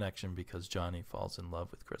emotional connection because Johnny falls in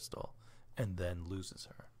love with Crystal and then loses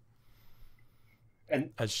her.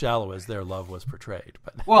 And as shallow as their love was portrayed.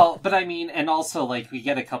 But I mean, and also, like, we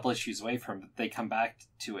get a couple issues away from it, they come back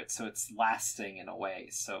to it, so it's lasting in a way.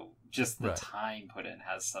 So just the time put in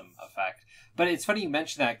has some effect. But it's funny you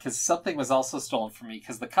mention that, because something was also stolen from me,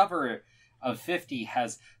 because the cover of 50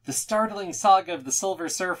 has the startling saga of the Silver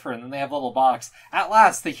Surfer, and then they have a little box. At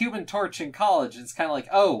last, the Human Torch in college. And it's kind of like,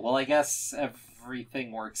 oh, well, I guess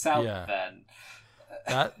everything works out then.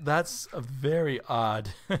 That's a very odd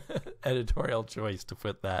editorial choice to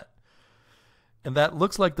put that. And that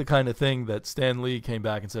looks like the kind of thing that Stan Lee came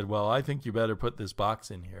back and said, well, I think you better put this box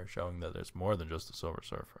in here showing that there's more than just the Silver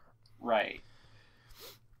Surfer. Right.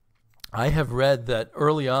 I have read that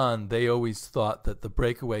early on they always thought that the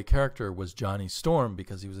breakaway character was Johnny Storm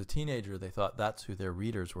because he was a teenager. They thought that's who their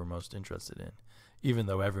readers were most interested in, even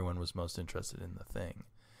though everyone was most interested in the Thing.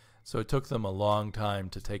 So it took them a long time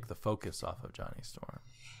to take the focus off of Johnny Storm.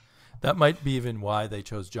 That might be even why they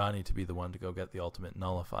chose Johnny to be the one to go get the ultimate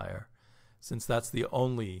nullifier, since that's the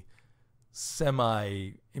only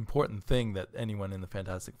semi-important thing that anyone in the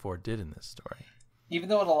Fantastic Four did in this story. Even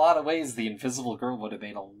though in a lot of ways the Invisible Girl would have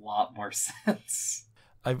made a lot more sense.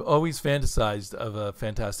 I've always fantasized of a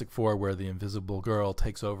Fantastic Four where the Invisible Girl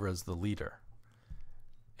takes over as the leader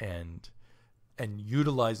and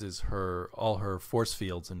utilizes all her force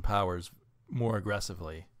fields and powers more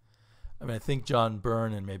aggressively. I mean, I think John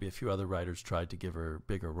Byrne and maybe a few other writers tried to give her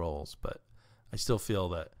bigger roles, but I still feel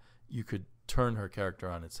that you could turn her character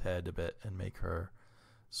on its head a bit and make her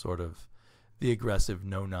sort of the aggressive,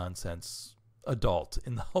 no-nonsense adult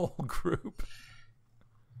in the whole group.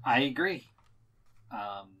 I agree.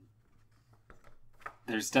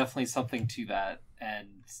 There's definitely something to that,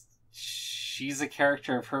 and she's a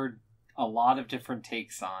character I've heard a lot of different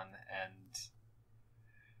takes on, and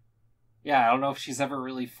yeah, I don't know if she's ever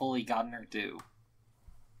really fully gotten her due.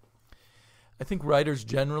 I think writers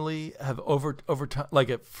generally have over time,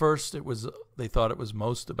 like at first they thought it was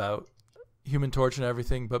most about Human Torch and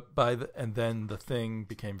everything, but and then the Thing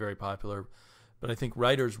became very popular. But I think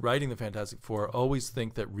writers writing the Fantastic Four always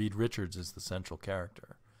think that Reed Richards is the central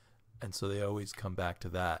character, and so they always come back to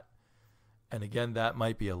that. And again, that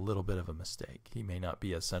might be a little bit of a mistake. He may not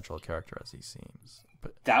be as central a character as he seems.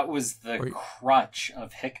 But that was the crutch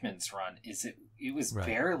of Hickman's run. It was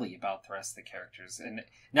barely about the rest of the characters. And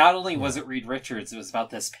not only was it Reed Richards, it was about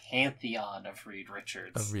this pantheon of Reed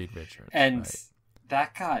Richards. And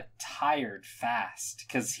that got tired fast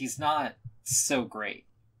because he's not so great.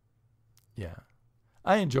 Yeah.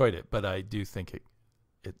 I enjoyed it, but I do think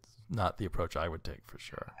it's not the approach I would take for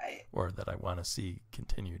sure, or that I want to see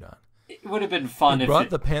continued on. It would have been fun if it brought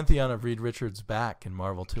the pantheon of Reed Richards back in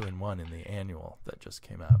Marvel 2-in-1 in the annual that just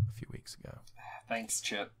came out a few weeks ago. Thanks,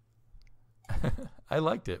 Chip. I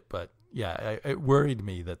liked it, but yeah, it worried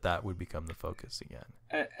me that would become the focus again.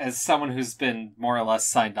 As someone who's been more or less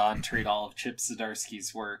signed on to read all of Chip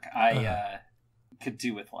Zdarsky's work, I could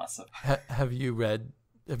do with less of it. Have you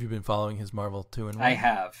been following his Marvel 2-in-1? I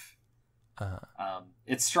have.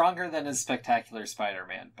 It's stronger than his Spectacular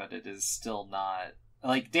Spider-Man, but it is still not...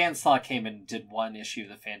 Like, Dan Slott came and did one issue of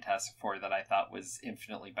the Fantastic Four that I thought was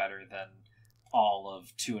infinitely better than all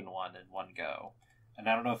of 2-in-1 in one go. And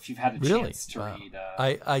I don't know if you've had a chance to read...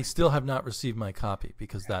 I still have not received my copy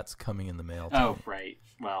because that's coming in the mail to me. Right.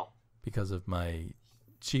 Well... Because of my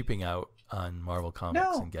cheaping out on Marvel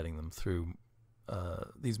Comics and getting them through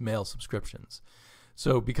these mail subscriptions.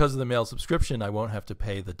 So because of the mail subscription, I won't have to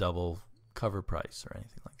pay the double cover price or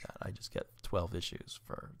anything like that. I just get 12 issues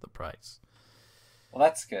for the price. Well,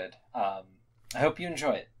 that's good. I hope you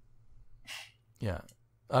enjoy it. Yeah.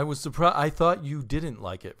 I was surprised. I thought you didn't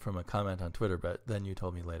like it from a comment on Twitter, but then you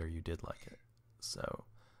told me later you did like it. So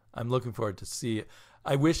I'm looking forward to see it.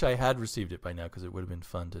 I wish I had received it by now because it would have been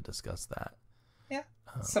fun to discuss that. Yeah,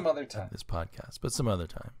 some other time. This podcast, but some other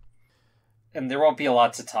time. And there won't be a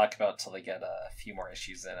lot to talk about till they get a few more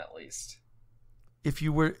issues in, at least.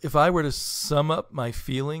 If I were to sum up my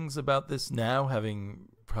feelings about this now, having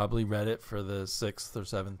probably read it for the 6th or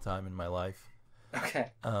 7th time in my life.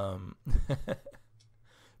 Okay.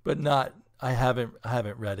 But not I haven't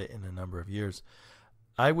read it in a number of years.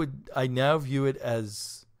 I now view it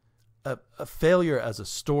as a failure as a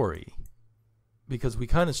story, because we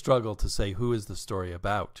kind of struggle to say who is the story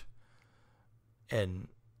about,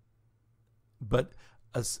 but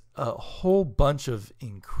a whole bunch of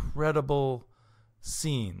incredible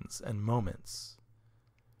scenes and moments.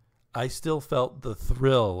 I still felt the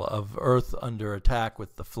thrill of Earth under attack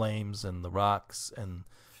with the flames and the rocks and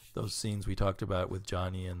those scenes we talked about with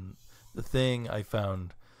Johnny and the Thing. I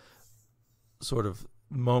found sort of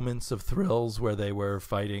moments of thrills where they were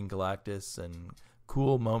fighting Galactus, and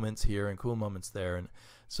cool moments here and cool moments there. And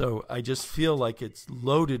so I just feel like it's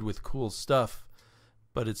loaded with cool stuff,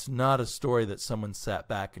 but it's not a story that someone sat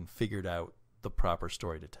back and figured out the proper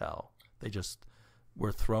story to tell. They just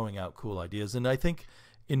were throwing out cool ideas. And I think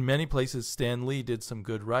in many places, Stan Lee did some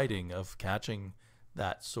good writing of catching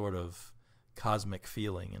that sort of cosmic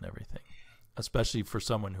feeling and everything, especially for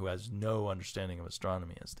someone who has no understanding of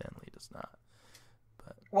astronomy, as Stan Lee does not.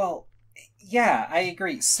 But, well, yeah, I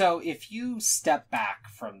agree. So if you step back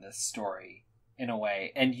from this story in a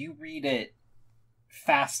way and you read it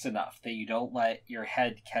fast enough that you don't let your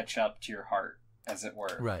head catch up to your heart, as it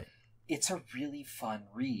were, right, it's a really fun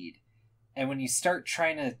read. And when you start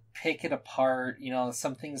trying to pick it apart, you know,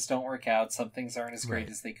 some things don't work out, some things aren't as great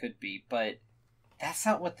as they could be, but that's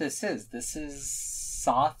not what this is. This is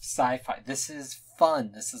soft sci-fi. This is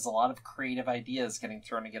fun. This is a lot of creative ideas getting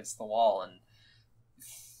thrown against the wall and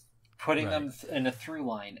putting them in a through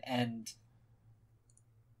line. And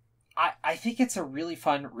I think it's a really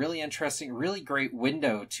fun, really interesting, really great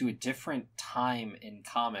window to a different time in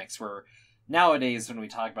comics, where nowadays when we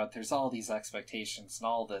talk about, there's all these expectations and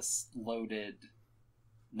all this loaded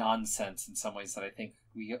nonsense in some ways that I think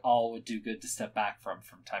we all would do good to step back from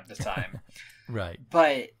time to time. Right.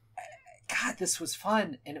 But God, this was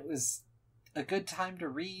fun, and it was a good time to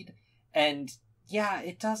read. And yeah,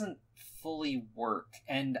 it doesn't fully work,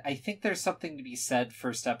 and I think there's something to be said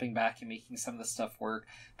for stepping back and making some of the stuff work,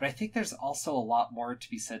 but I think there's also a lot more to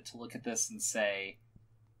be said to look at this and say,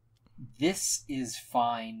 this is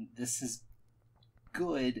fine, this is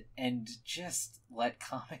good, and just let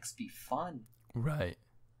comics be fun. Right.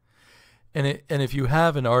 And if you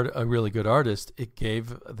have a really good artist, it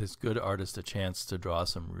gave this good artist a chance to draw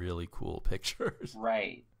some really cool pictures.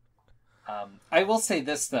 Right. I will say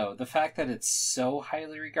this, though. The fact that it's so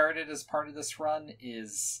highly regarded as part of this run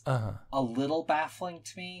is a little baffling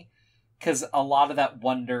to me, because a lot of that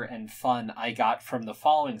wonder and fun I got from the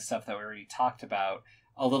following stuff that we already talked about.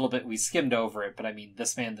 A little bit, we skimmed over it, but I mean,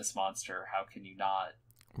 This Man, This Monster, how can you not?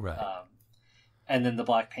 Right. And then the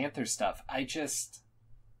Black Panther stuff. I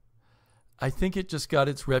think it just got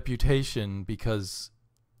its reputation because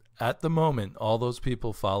at the moment, all those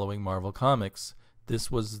people following Marvel Comics, this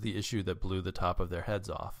was the issue that blew the top of their heads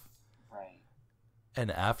off. Right. And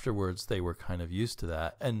afterwards, they were kind of used to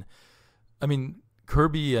that. And, I mean,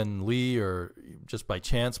 Kirby and Lee, or just by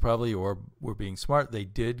chance probably, or were being smart, they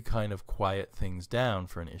did kind of quiet things down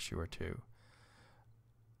for an issue or two.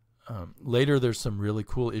 Later, there's some really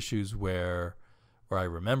cool issues where I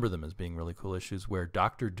remember them as being really cool issues, where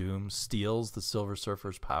Dr. Doom steals the Silver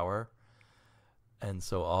Surfer's power. And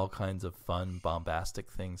so all kinds of fun,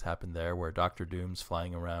 bombastic things happen there, where Dr. Doom's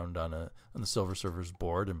flying around on the Silver Surfer's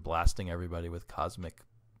board and blasting everybody with cosmic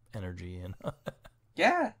energy and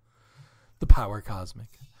yeah, the power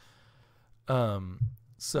cosmic.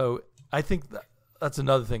 So I think that's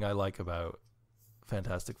another thing I like about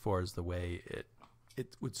Fantastic Four, is the way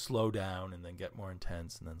it would slow down and then get more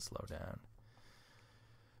intense and then slow down.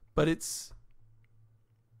 But it's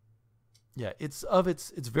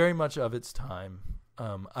very much of its time.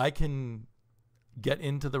 I can get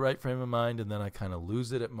into the right frame of mind, and then I kind of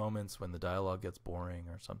lose it at moments when the dialogue gets boring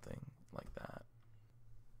or something like that.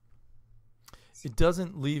 It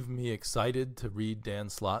doesn't leave me excited to read Dan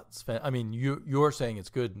Slott's I mean, you're saying it's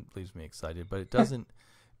good, and leaves me excited, but it doesn't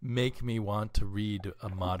make me want to read a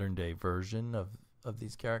modern day version of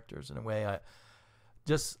these characters in a way. I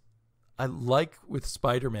like with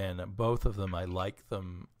Spider-Man, both of them, I like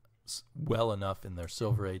them well enough in their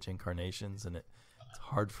Silver Age incarnations, and it's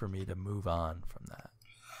hard for me to move on from that.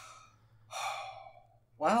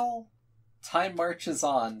 Well, time marches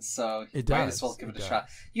on, so you might as well give it a shot.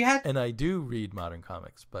 And I do read modern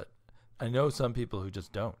comics, but I know some people who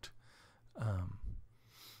just don't,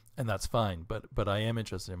 and that's fine. But I am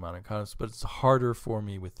interested in modern comics. But it's harder for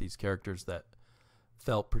me with these characters that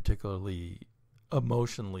felt particularly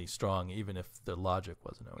emotionally strong, even if the logic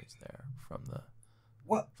wasn't always there from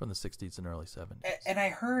the 60s and early 70s. And I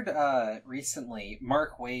heard recently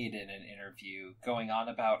Mark Waid in an interview going on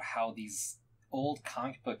about how these old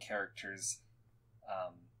comic book characters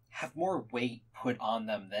have more weight put on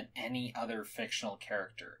them than any other fictional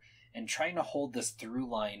character. And trying to hold this through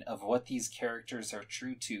line of what these characters are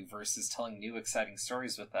true to versus telling new exciting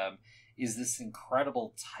stories with them is this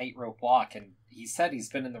incredible tightrope walk. And he said he's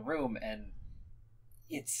been in the room and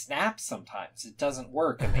it snaps sometimes. It doesn't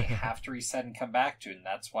work and they have to reset and come back to it. And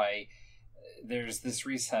that's why there's this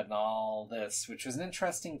reset and all this, which was an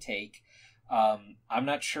interesting take. I'm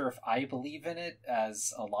not sure if I believe in it,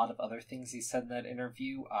 as a lot of other things he said in that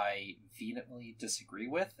interview I vehemently disagree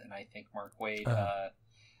with, and I think Mark Waid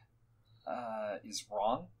is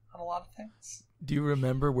wrong on a lot of things. Do you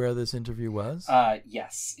remember where this interview was?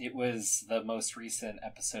 Yes, it was the most recent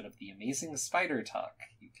episode of The Amazing Spider Talk.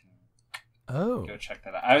 You can go check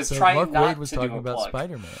that out. I was trying Mark not Waid was to talking do a about plug.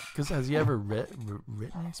 Spider-Man. Because has he ever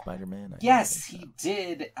written Spider-Man? Yes, he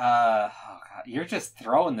did. Oh God, you're just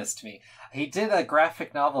throwing this to me. He did a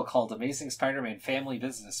graphic novel called Amazing Spider-Man Family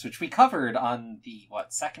Business, which we covered on the,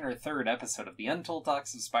 second or third episode of The Untold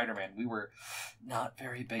Talks of Spider-Man. We were not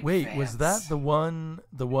very big fans. Was that the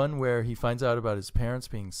one where he finds out about his parents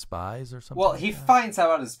being spies or something? Well, he finds out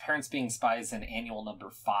about his parents being spies in annual number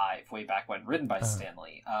 5, way back when, written by Stan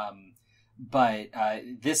Lee. But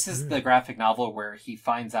this is the graphic novel where he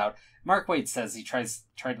finds out. Mark Waid says he tried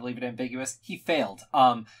to leave it ambiguous. He failed.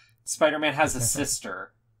 Spider-Man has a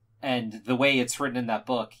sister, and the way it's written in that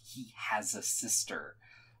book, he has a sister.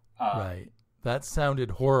 Right. That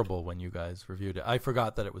sounded horrible when you guys reviewed it. I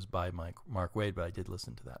forgot that it was by Mark Waid, but I did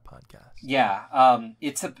listen to that podcast. Yeah.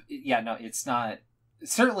 It's not.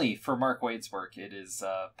 Certainly for Mark Waid's work, it is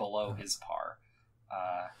below his par.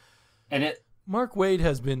 Mark Waid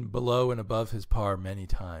has been below and above his par many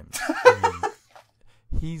times. I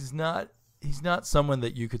mean, he's not someone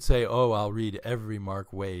that you could say, "Oh, I'll read every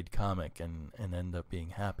Mark Waid comic and end up being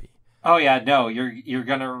happy." Oh yeah, no, you're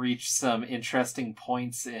gonna reach some interesting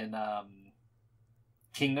points in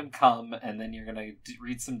Kingdom Come, and then you're gonna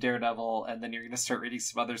read some Daredevil, and then you're gonna start reading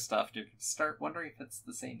some other stuff. And you're gonna start wondering if it's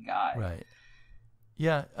the same guy. Right.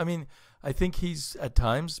 Yeah, I mean, I think he's at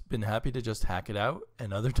times been happy to just hack it out,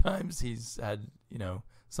 and other times he's had,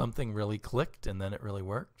 something really clicked and then it really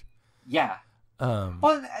worked. Yeah.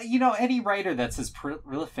 Well, any writer that's as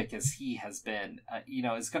prolific as he has been,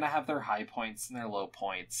 is going to have their high points and their low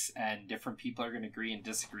points, and different people are going to agree and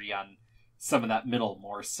disagree on some of that middle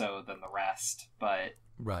more so than the rest. But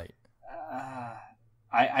right.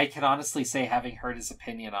 I can honestly say, having heard his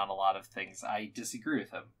opinion on a lot of things, I disagree with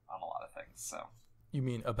him on a lot of things. So. You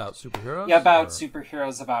mean about superheroes? Yeah, about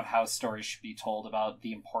superheroes, about how stories should be told, about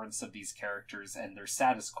the importance of these characters and their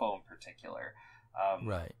status quo in particular.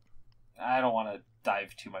 Right. I don't want to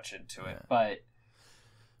dive too much into it, but...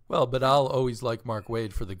 Well, but I'll always like Mark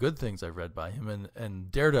Waid for the good things I've read by him, and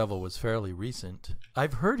Daredevil was fairly recent.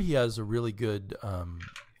 I've heard he has a really good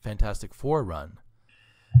Fantastic Four run,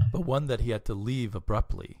 but one that he had to leave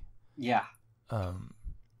abruptly. Yeah.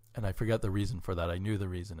 And I forget the reason for that. I knew the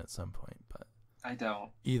reason at some point, but... I don't.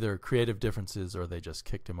 Either creative differences or they just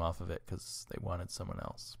kicked him off of it because they wanted someone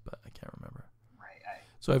else, but I can't remember. Right.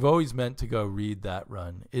 So I've always meant to go read that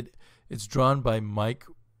run. It's drawn by Mike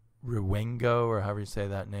Rewengo, or however you say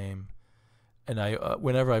that name. And I,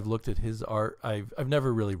 whenever I've looked at his art, I've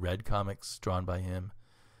never really read comics drawn by him,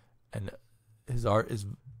 and his art is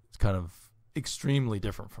kind of extremely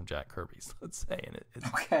different from Jack Kirby's, let's say, and it's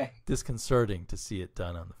disconcerting to see it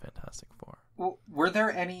done on the Fantastic Four. Well, were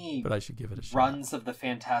there any but I should give it a shot. runs of the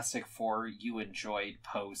Fantastic Four you enjoyed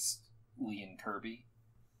post Lee and Kirby?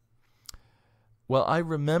 Well, I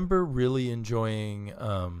remember really enjoying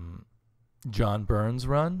John Byrne's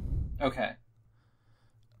run. Okay.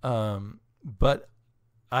 But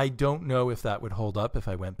I don't know if that would hold up if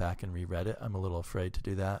I went back and reread it. I'm a little afraid to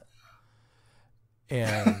do that.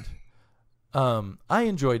 And I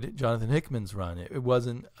enjoyed Jonathan Hickman's run. It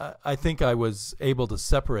wasn't. I think I was able to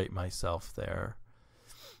separate myself there.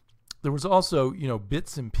 There was also,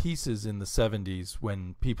 bits and pieces in the 70s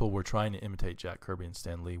when people were trying to imitate Jack Kirby and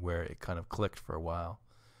Stan Lee where it kind of clicked for a while.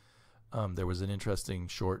 There was an interesting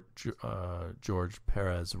short George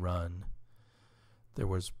Perez run. There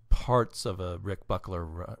was parts of a Rich Buckler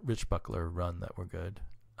run that were good.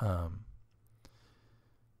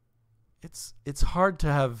 It's hard to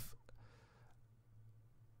have.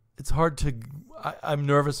 It's hard to. I'm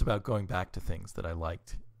nervous about going back to things that I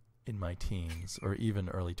liked in my teens or even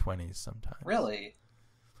early 20s sometimes. Really?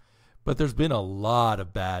 But there's been a lot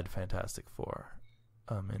of bad Fantastic Four.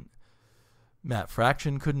 And Matt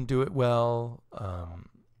Fraction couldn't do it well.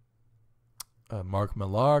 Mark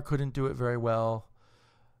Millar couldn't do it very well,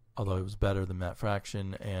 although it was better than Matt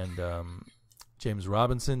Fraction. And James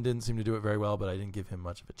Robinson didn't seem to do it very well, but I didn't give him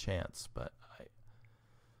much of a chance. But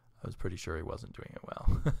I was pretty sure he wasn't doing it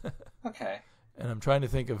well. Okay. And I'm trying to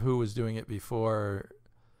think of who was doing it before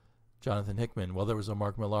Jonathan Hickman. Well, there was a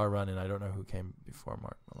Mark Millar run, and I don't know who came before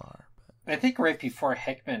Mark Millar. I think right before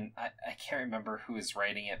Hickman, I can't remember who was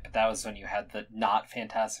writing it, but that was when you had the not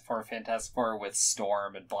Fantastic Four with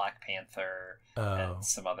Storm and Black Panther and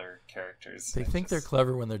some other characters. They think they're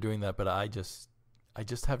clever when they're doing that, but I just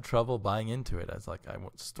have trouble buying into it. I was like, I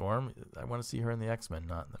want Storm. I want to see her in the X-Men,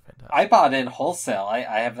 not in the Fantastic. I bought in wholesale.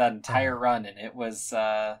 I have that entire run, and it was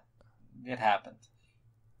it happened.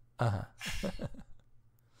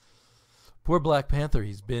 Poor Black Panther.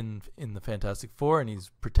 He's been in the Fantastic Four, and he's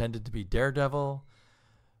pretended to be Daredevil.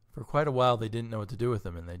 For quite a while, they didn't know what to do with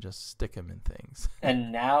him, and they just stick him in things.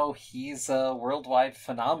 And now he's a worldwide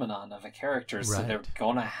phenomenon of a character, so they're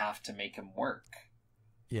going to have to make him work.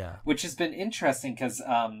 Yeah. Which has been interesting, because,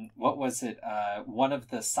 what was it? One of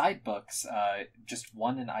the side books just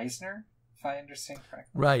won an Eisner, if I understand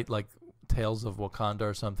correctly. Right, like Tales of Wakanda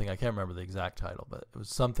or something. I can't remember the exact title, but it was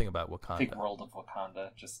something about Wakanda. Big World of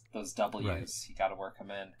Wakanda. Just those W's. Right. You got to work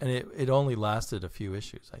them in. And it only lasted a few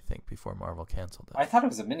issues, I think, before Marvel canceled it. I thought it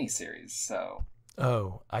was a miniseries, so...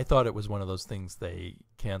 Oh, I thought it was one of those things they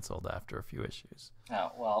canceled after a few issues.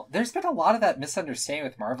 Oh, well, there's been a lot of that misunderstanding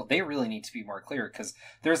with Marvel. They really need to be more clear, because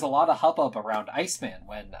there's a lot of hubbub around Iceman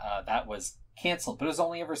when that was canceled, but it was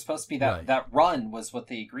only ever supposed to be that that run was what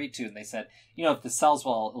they agreed to, and they said, if this sells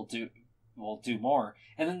well, we'll do more.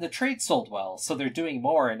 And then the trade sold well, so they're doing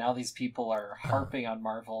more, and now these people are harping on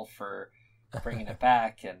Marvel for bringing it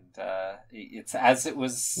back, and it's as it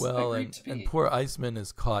was agreed to be. And poor Iceman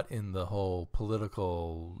is caught in the whole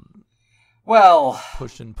political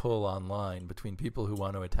push and pull online between people who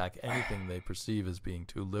want to attack anything they perceive as being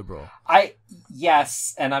too liberal.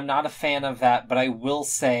 Yes, and I'm not a fan of that, but I will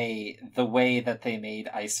say the way that they made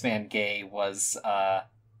Iceman gay was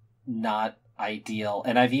not ideal.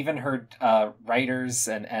 And I've even heard writers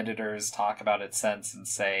and editors talk about it since and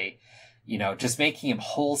say, just making him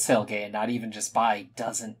wholesale gay and not even just bi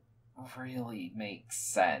doesn't really make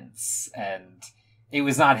sense. And it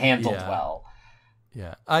was not handled well.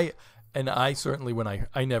 Yeah. I certainly, when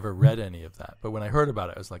I never read any of that, but when I heard about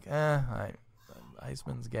it, I was like,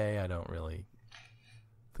 Iceman's gay. I don't really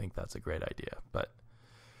think that's a great idea.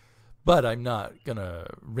 But I'm not going to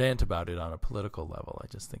rant about it on a political level. I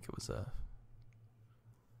just think it was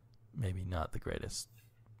maybe not the greatest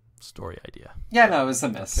story idea. Yeah, no, it was a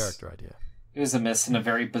miss. Character idea. It was a miss and a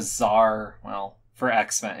very bizarre, for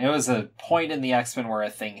X-Men. It was a point in the X-Men where a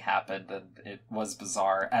thing happened, and it was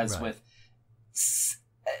bizarre, as with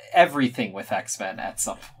everything with X-Men at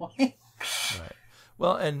some point. Right.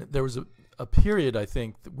 Well, and there was a period, I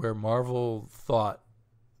think, where Marvel thought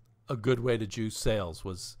a good way to juice sales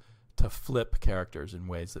was to flip characters in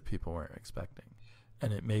ways that people weren't expecting.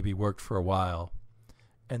 And it maybe worked for a while,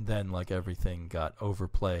 and then, like everything, got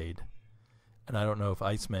overplayed. And I don't know if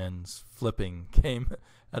Iceman's flipping came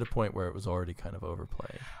at a point where it was already kind of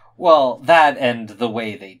overplayed. Well, that and the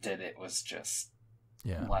way they did it was just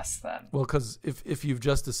less than. Well, because if you've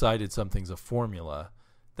just decided something's a formula,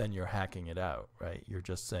 then you're hacking it out, right? You're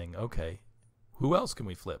just saying, okay, who else can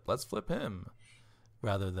we flip? Let's flip him,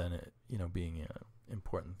 rather than it, being an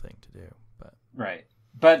important thing to do. But right.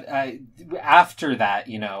 But after that,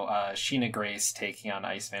 Sheena Grace taking on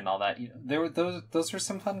Iceman and all that, there were those were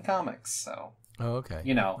some fun comics. So okay,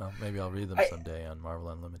 well, maybe I'll read them someday on Marvel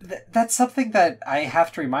Unlimited. That's something that I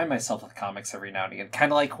have to remind myself with comics every now and again.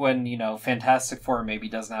 Kind of like when Fantastic Four maybe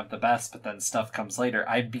doesn't have the best, but then stuff comes later.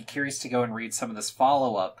 I'd be curious to go and read some of this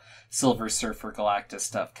follow-up Silver Surfer Galactus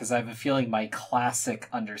stuff, because I have a feeling my classic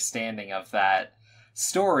understanding of that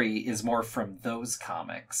story is more from those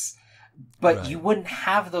comics. But you wouldn't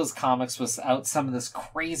have those comics without some of this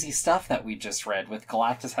crazy stuff that we just read, with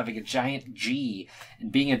Galactus having a giant G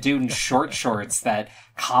and being a dude in short shorts that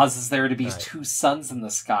causes there to be two suns in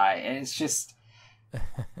the sky. And it's just...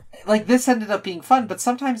 like, this ended up being fun, but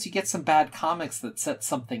sometimes you get some bad comics that set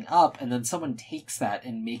something up, and then someone takes that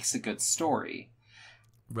and makes a good story.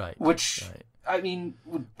 Right. Which, I mean,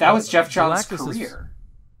 that was Jeff Johns' career,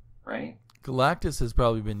 right? Galactus has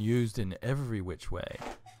probably been used in every which way.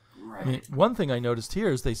 Right. I mean, one thing I noticed here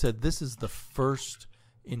is they said this is the first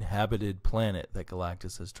inhabited planet that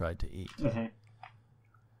Galactus has tried to eat. Mm-hmm.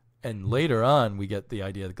 And later on, we get the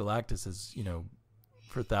idea that Galactus has,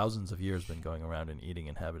 for thousands of years been going around and eating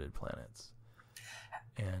inhabited planets.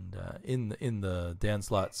 And in the Dan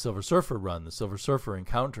Slott Silver Surfer run, the Silver Surfer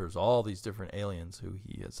encounters all these different aliens who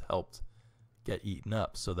he has helped get eaten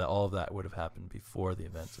up, so that all of that would have happened before the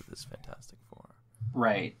events of this Fantastic Four.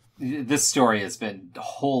 Right. This story has been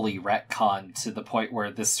wholly retconned to the point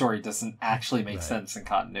where this story doesn't actually make sense in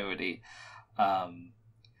continuity.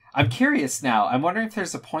 I'm curious now. I'm wondering if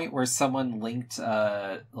there's a point where someone linked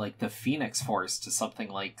like the Phoenix Force to something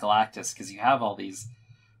like Galactus, because you have all these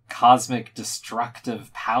cosmic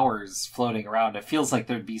destructive powers floating around. It feels like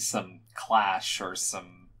there'd be some clash or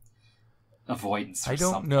some avoidance. Or I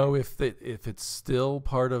don't something. know if it's still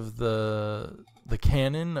part of the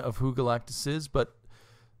canon of who Galactus is, but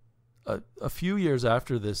a few years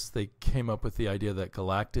after this, they came up with the idea that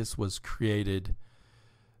Galactus was created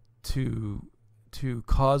to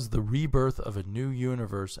cause the rebirth of a new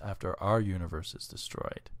universe after our universe is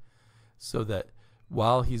destroyed. So that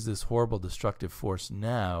while he's this horrible destructive force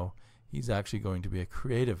now, he's actually going to be a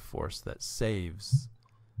creative force that saves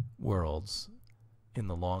worlds in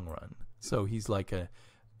the long run. So he's like an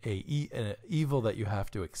evil that you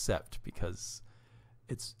have to accept because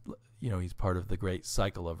it's, he's part of the great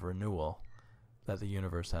cycle of renewal that the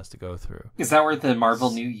universe has to go through. Is that where the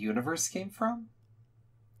Marvel New Universe came from?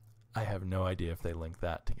 I have no idea if they link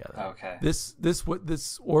that together. Okay.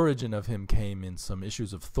 This origin of him came in some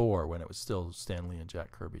issues of Thor when it was still Stan Lee and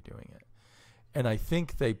Jack Kirby doing it. And I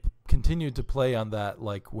think they continued to play on that,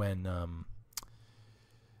 like when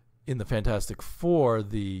in the Fantastic Four,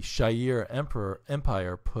 the Shire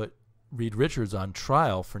Empire put Reed Richards on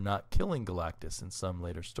trial for not killing Galactus in some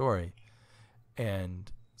later story. And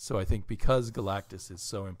so I think because Galactus is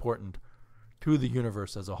so important to the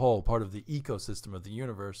universe as a whole, part of the ecosystem of the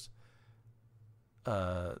universe,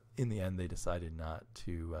 in the end they decided not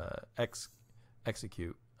to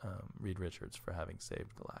execute Reed Richards for having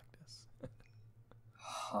saved Galactus.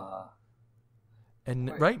 Huh.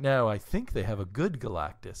 And Wait. Right now I think they have a good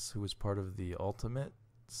Galactus who was part of the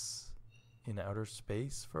Ultimates in outer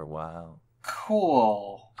space for a while.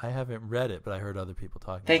 Cool. I haven't read it, but I heard other people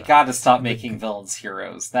talking They about gotta stop making villains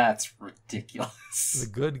heroes. That's ridiculous.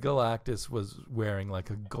 The good Galactus was wearing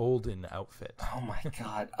like a golden outfit. Oh my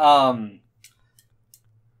god.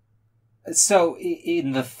 So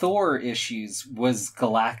in the Thor issues, was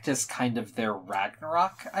Galactus kind of their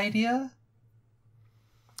Ragnarok idea?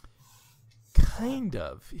 Kind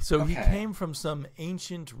of. So Okay. He came from some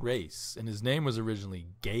ancient race, and his name was originally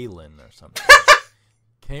Galen or something.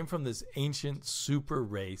 Came from this ancient super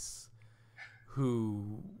race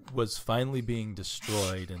who was finally being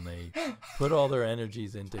destroyed, and they put all their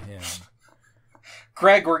energies into him.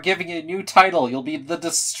 Greg, we're giving you a new title. You'll be the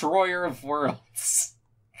Destroyer of Worlds.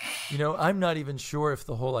 I'm not even sure if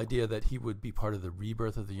the whole idea that he would be part of the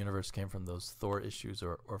rebirth of the universe came from those Thor issues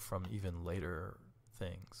or from even later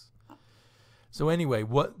things. So anyway,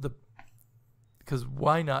 because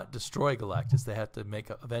why not destroy Galactus? They have to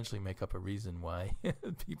eventually make up a reason why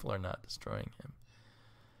people are not destroying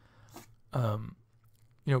him.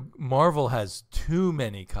 Marvel has too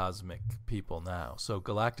many cosmic people now, so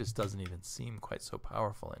Galactus doesn't even seem quite so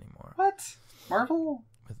powerful anymore. What? Marvel?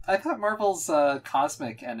 I thought Marvel's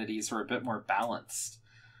cosmic entities were a bit more balanced.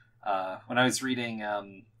 When I was reading,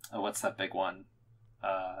 what's that big one?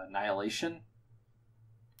 Annihilation?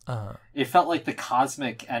 It felt like the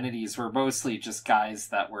cosmic entities were mostly just guys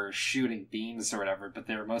that were shooting beams or whatever, but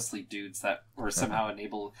they were mostly dudes that were somehow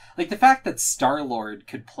enabled. Like the fact that Star-Lord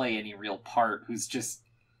could play any real part, who's just,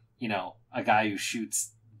 a guy who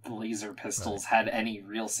shoots laser pistols, had any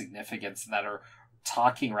real significance, that are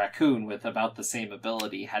Talking Raccoon with about the same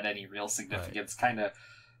ability had any real significance, kind of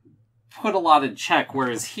put a lot in check.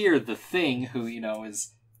 Whereas here, the Thing, who,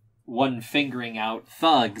 is one fingering out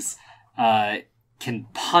thugs, can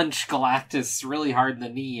punch Galactus really hard in the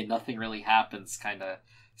knee and nothing really happens, kind of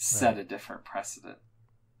set a different precedent.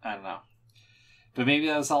 I don't know. But maybe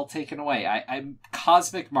that was all taken away.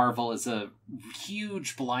 Cosmic Marvel is a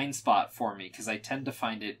huge blind spot for me because I tend to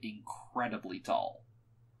find it incredibly dull.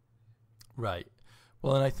 Right.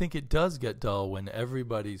 Well, and I think it does get dull when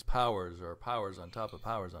everybody's powers are powers on top of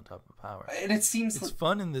powers on top of powers. And it seems it's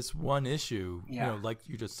fun in this one issue, yeah. Like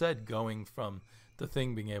you just said, going from the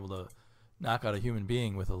Thing being able to knock out a human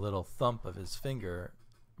being with a little thump of his finger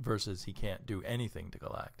versus he can't do anything to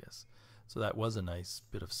Galactus. So that was a nice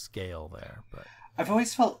bit of scale there. But I've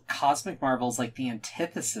always felt Cosmic Marvel's like the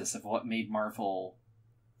antithesis of what made Marvel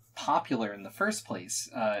popular in the first place.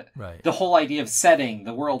 The whole idea of setting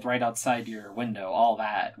the world right outside your window, all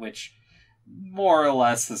that, which more or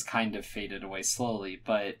less has kind of faded away slowly.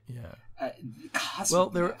 But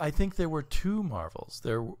I think there were two Marvels.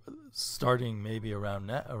 There, starting maybe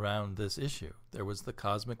around this issue, there was the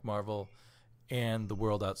Cosmic Marvel and the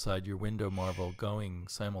world outside your window Marvel going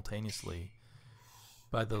simultaneously.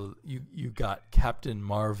 You got Captain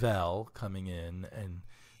Marvel coming in, and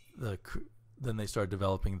then they started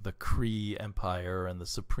developing the Kree Empire and the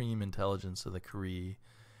supreme intelligence of the Kree,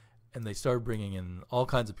 and they started bringing in all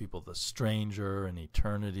kinds of people, the Stranger and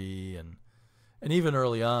Eternity, and And even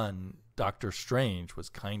early on, Doctor Strange was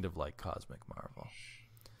kind of like Cosmic Marvel.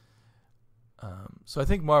 So I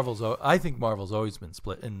think Marvel's always been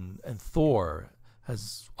split, and Thor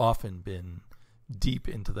has often been deep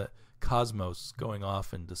into the cosmos, going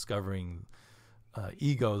off and discovering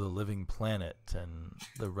Ego, the living planet, and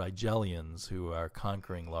the Rigelians, who are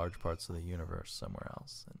conquering large parts of the universe somewhere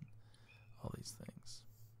else, and all these things.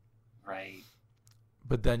 Right.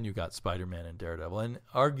 But then you got Spider-Man and Daredevil, and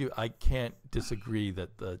I can't disagree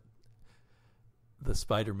that the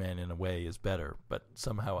Spider-Man in a way is better, but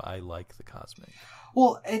somehow I like the cosmic.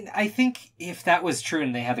 Well, and I think if that was true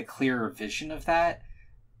and they had a clearer vision of that,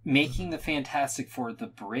 making the Fantastic Four the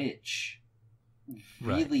bridge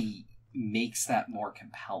really makes that more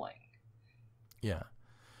compelling. Yeah.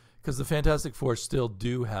 Because the Fantastic Four still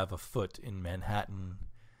do have a foot in Manhattan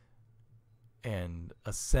and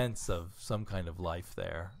a sense of some kind of life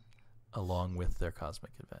there, along with their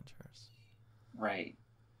cosmic adventures. Right.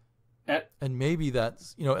 And maybe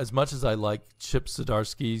that's, as much as I like Chip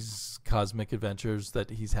Zdarsky's cosmic adventures that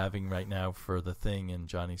he's having right now for The Thing and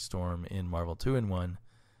Johnny Storm in Marvel 2-in-1,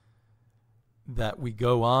 that we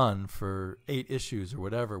go on for 8 issues or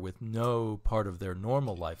whatever with no part of their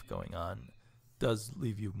normal life going on does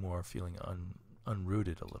leave you more feeling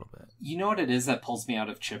unrooted a little bit. You know what it is that pulls me out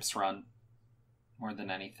of Chip's run more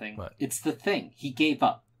than anything? What? It's The Thing. He gave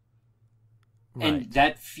up. Right. And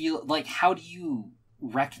that how do you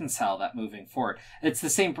reconcile that moving forward? It's the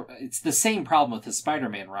same problem with the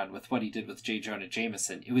Spider-Man run, with what he did with J. Jonah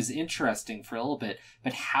Jameson. It was interesting for a little bit,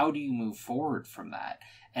 but how do you move forward from that?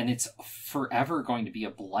 And it's forever going to be a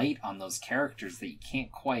blight on those characters that you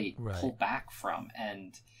can't quite pull back from.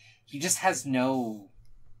 And he just has no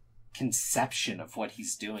conception of what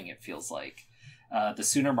he's doing, it feels like. The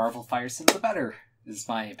sooner Marvel fires him, the better, is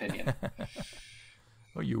my opinion.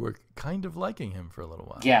 Well, you were kind of liking him for a little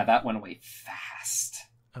while. Yeah, that went away fast.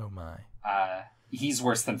 Oh, my. He's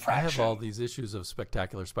worse than Fraction. I have all these issues of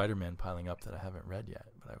Spectacular Spider-Man piling up that I haven't read yet,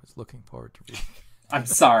 but I was looking forward to reading. I'm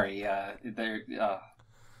sorry.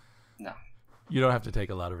 No. You don't have to take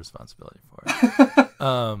a lot of responsibility for it.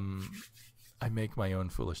 I make my own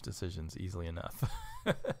foolish decisions easily enough.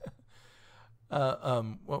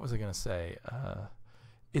 What was I going to say?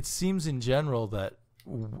 It seems in general that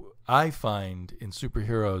I find in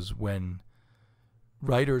superheroes when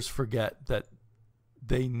writers forget that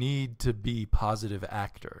they need to be positive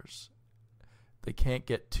actors. They can't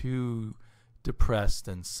get too depressed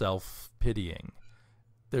and self-pitying.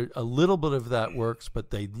 A little bit of that works, but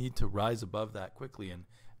they need to rise above that quickly and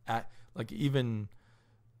act. Like, even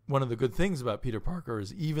one of the good things about Peter Parker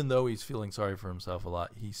is, even though he's feeling sorry for himself a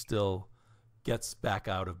lot, he still gets back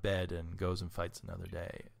out of bed and goes and fights another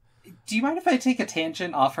day. Do you mind if I take a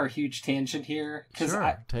tangent off our huge tangent here?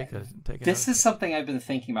 Sure, take it. This is something I've been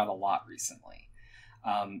thinking about a lot recently,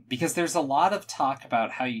 because there's a lot of talk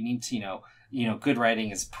about how you need to, good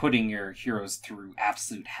writing is putting your heroes through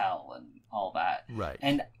absolute hell and all that. Right.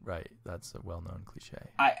 And that's a well-known cliche.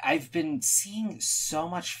 I've been seeing so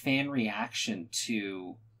much fan reaction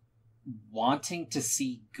to wanting to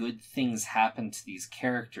see good things happen to these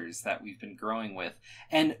characters that we've been growing with.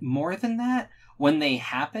 And more than that, when they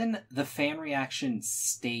happen, the fan reaction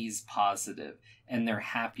stays positive and they're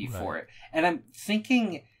happy for it. And I'm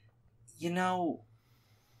thinking,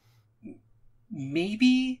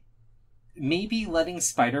 maybe letting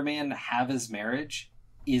Spider-Man have his marriage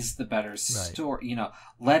is the better story.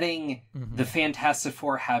 Letting the Fantastic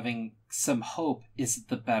Four having some hope is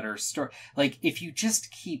the better story. Like, if you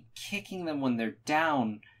just keep kicking them when they're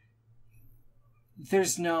down,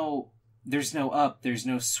 there's no up, there's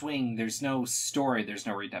no swing, there's no story, there's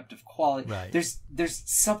no redemptive quality. Right. There's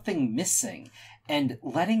something missing. And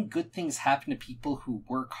letting good things happen to people who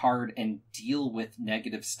work hard and deal with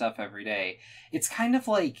negative stuff every day, it's kind of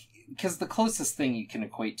like, because the closest thing you can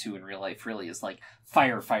equate to in real life really is like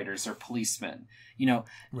firefighters or policemen.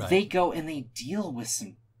 They go and they deal with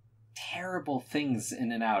some terrible things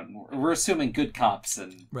in and out. And we're assuming good cops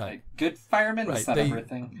and good firemen. Is that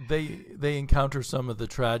everything? They encounter some of the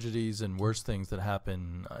tragedies and worst things that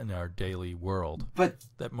happen in our daily world, but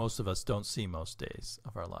that most of us don't see most days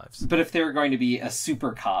of our lives. But if they're going to be a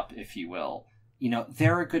super cop, if you will,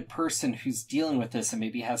 they're a good person who's dealing with this and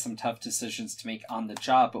maybe has some tough decisions to make on the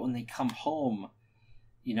job. But when they come home,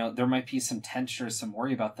 there might be some tension or some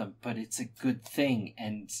worry about them, but it's a good thing.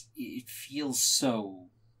 And it feels so,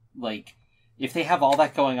 like, if they have all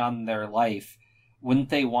that going on in their life, wouldn't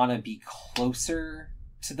they want to be closer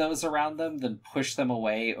to those around them than push them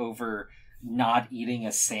away over not eating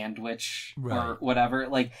a sandwich or whatever?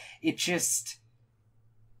 Like, it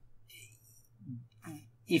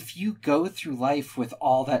if you go through life with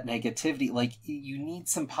all that negativity, like, you need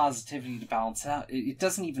some positivity to balance out. It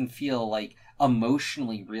doesn't even feel, like,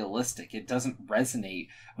 emotionally realistic. It doesn't resonate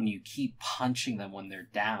when you keep punching them when they're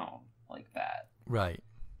down like that. Right.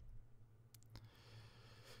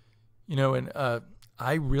 You know, and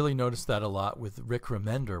I really noticed that a lot with Rick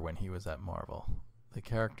Remender when he was at Marvel. The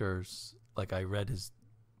characters, like, I read his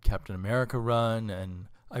Captain America run, and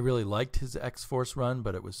I really liked his X-Force run,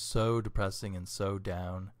 but it was so depressing and so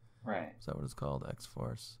down. Right. Is that what it's called?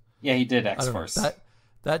 X-Force? Yeah, he did X-Force.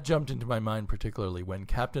 That jumped into my mind particularly when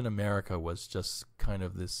Captain America was just kind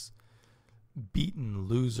of this beaten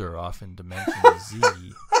loser off in Dimension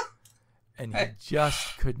Z. And he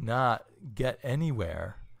just could not get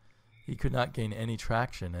anywhere. He could not gain any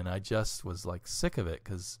traction. And I just was like sick of it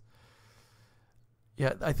because,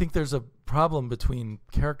 yeah, I think there's a problem between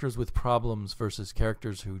characters with problems versus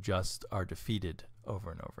characters who just are defeated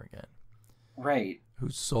over and over again. Right.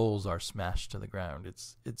 Whose souls are smashed to the ground.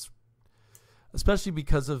 It's especially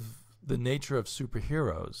because of the nature of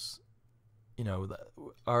superheroes. You know,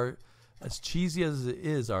 as cheesy as it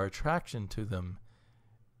is, our attraction to them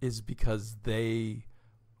is because they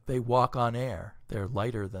walk on air. They're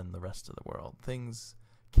lighter than the rest of the world. Things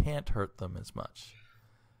can't hurt them as much.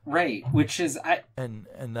 Right, which is and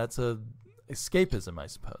that's a escapism, I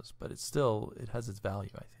suppose, but it has its value,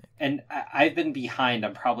 I think. And I've been behind.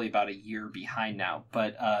 I'm probably about a year behind now,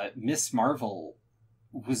 but Miss Marvel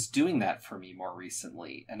was doing that for me more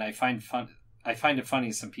recently, and I find it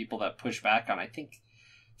funny some people that push back on. I think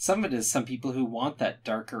some of it is some people who want that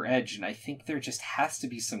darker edge, and I think there just has to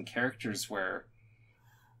be some characters where,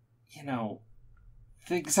 you know,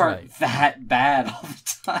 things aren't that bad all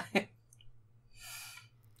the time.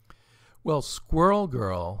 Well, Squirrel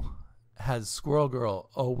Girl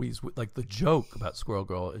always, like, the joke about Squirrel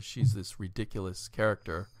Girl is she's this ridiculous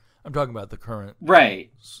character. I'm talking about the current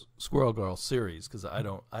Squirrel Girl series because I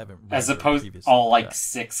haven't read as opposed to all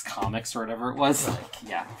 6 comics or whatever it was. Right.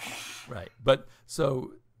 Yeah, right. But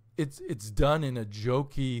so it's done in a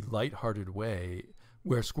jokey, lighthearted way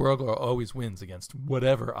where Squirrel Girl always wins against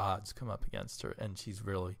whatever odds come up against her, and she's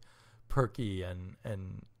really perky and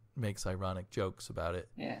makes ironic jokes about it.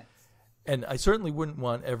 Yeah. And I certainly wouldn't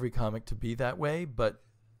want every comic to be that way, but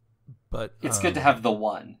it's good to have the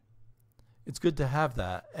one. It's good to have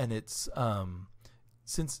that, and it's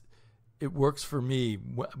since it works for me,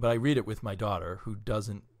 but I read it with my daughter who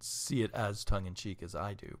doesn't see it as tongue-in-cheek as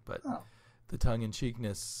I do, but the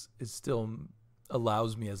tongue-in-cheekness is still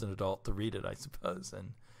allows me as an adult to read it, I suppose,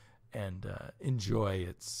 and enjoy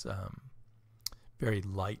its very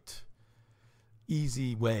light,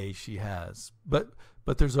 easy way she has.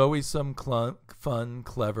 But there's always some fun,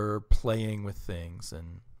 clever playing with things,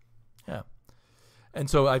 and yeah. And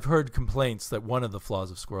so I've heard complaints that one of the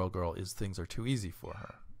flaws of Squirrel Girl is things are too easy for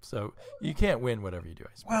her. So you can't win whatever you do,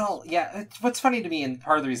 I suppose. Well, yeah. What's funny to me, and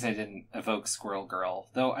part of the reason I didn't evoke Squirrel Girl,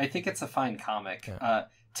 though I think it's a fine comic. Yeah.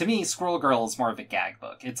 To me, Squirrel Girl is more of a gag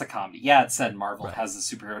book. It's a comedy. Yeah, it said Marvel has the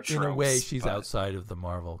superhero tropes. In a way, she's outside of the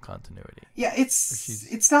Marvel continuity. Yeah,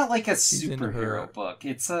 it's not like a superhero book.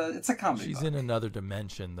 It's a comedy She's book. in another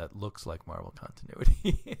dimension that looks like Marvel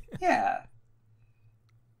continuity. Yeah.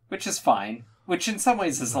 Which is fine. Which in some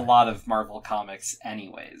ways is a lot of Marvel comics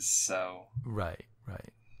anyways, so... Right.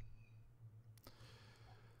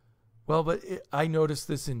 Well, but I noticed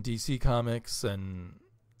this in DC Comics, and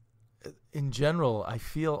in general, I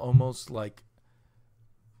feel almost like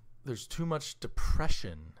there's too much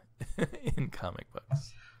depression in comic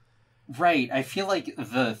books. Right. I feel like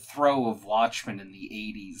the throw of Watchmen in the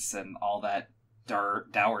 80s and all that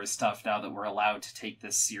dour stuff, now that we're allowed to take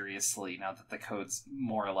this seriously, now that the code's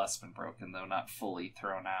more or less been broken, though not fully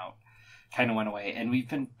thrown out, kind of went away. And we've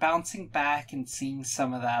been bouncing back and seeing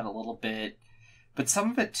some of that a little bit. But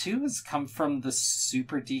some of it, too, has come from the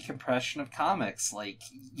super decompression of comics. Like,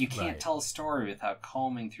 you can't tell a story without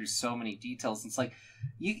combing through so many details. It's like,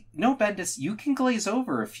 Bendis, you can glaze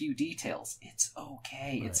over a few details. It's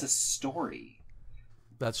okay. Right. It's a story.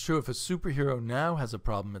 That's true. If a superhero now has a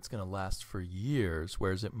problem, it's going to last for years,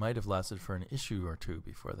 whereas it might have lasted for an issue or two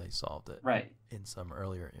before they solved it. Right. In some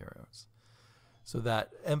earlier eras. So that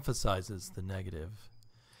emphasizes the negative.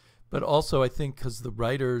 But also, I think,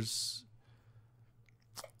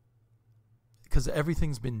 because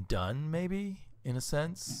everything's been done, maybe, in a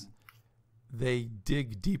sense, they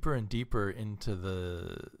dig deeper and deeper into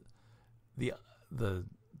the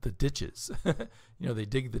ditches. They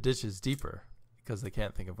dig the ditches deeper because they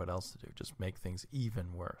can't think of what else to do. Just make things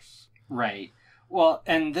even worse. Right. Well,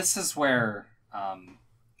 and this is where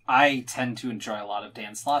I tend to enjoy a lot of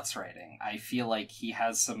Dan Slott's writing. I feel like he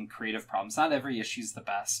has some creative problems. Not every issue's the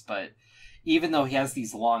best, but even though he has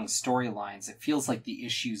these long storylines, it feels like the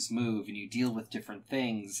issues move and you deal with different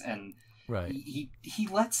things, and right. he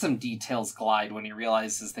lets some details glide when he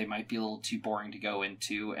realizes they might be a little too boring to go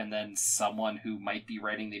into, and then someone who might be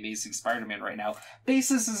writing the Amazing Spider-Man right now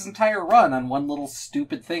bases his entire run on one little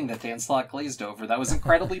stupid thing that Dan Slott glazed over that was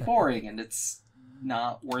incredibly boring, and it's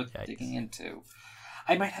not worth digging into.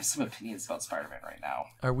 I might have some opinions about Spider-Man right now.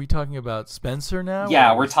 Are we talking about Spencer now?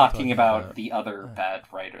 Yeah, we're talking about the other bad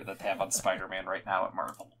writer that they have on Spider-Man right now at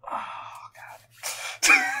Marvel. Oh,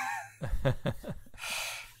 God.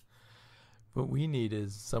 What we need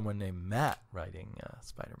is someone named Matt writing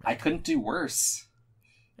Spider-Man. I couldn't do worse.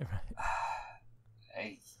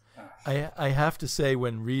 I have to say,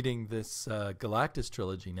 when reading this Galactus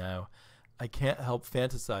trilogy now, I can't help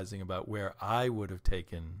fantasizing about where I would have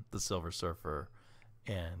taken the Silver Surfer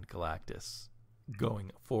and Galactus going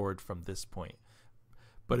forward from this point.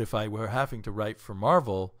 But if I were having to write for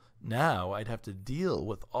Marvel now, I'd have to deal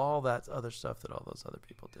with all that other stuff that all those other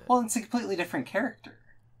people did. Well, it's a completely different character.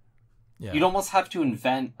 Yeah. You'd almost have to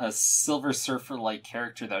invent a Silver Surfer-like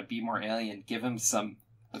character that would be more alien, give him some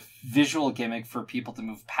visual gimmick for people to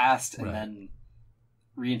move past, and then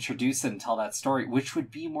reintroduce it and tell that story, which would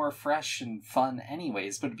be more fresh and fun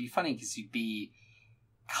anyways. But it'd be funny because you'd be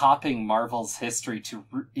copying Marvel's history to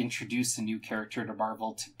introduce a new character to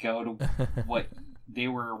Marvel to go to what they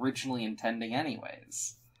were originally intending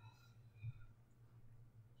anyways.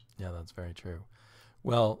 Yeah, that's very true.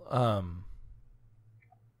 Well,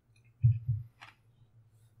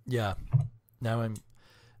 yeah, now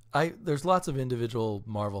there's lots of individual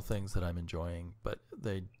Marvel things that I'm enjoying, but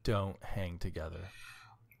they don't hang together.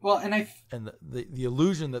 Well, and the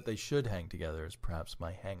illusion that they should hang together is perhaps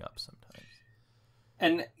my hang up sometimes.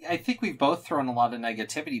 And I think we've both thrown a lot of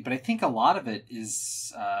negativity, but I think a lot of it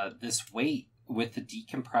is this weight with the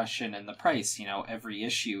decompression and the price. You know, every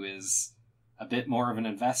issue is a bit more of an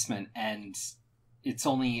investment, and it's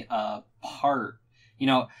only a part. You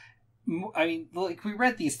know, I mean, like, we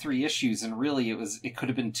read these 3 issues, and really it could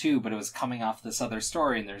have been 2, but it was coming off this other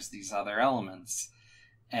story, and there's these other elements.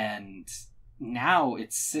 And now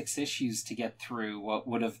it's 6 issues to get through what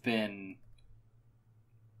would have been,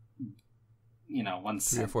 you know,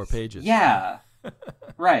 3 or 4 pages. Yeah.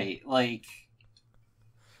 Right. Like,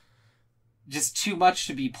 just too much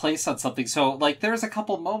to be placed on something. So, like, there's a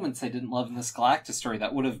couple moments I didn't love in this Galactus story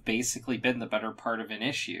that would have basically been the better part of an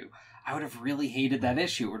issue. I would have really hated that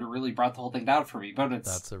issue. It would have really brought the whole thing down for me. But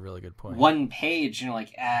that's a really good point. 1 page, and you're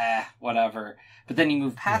like, whatever. But then you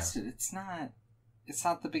move past it. It's not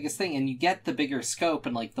the biggest thing. And you get the bigger scope,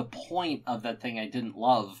 and, like, the point of that thing I didn't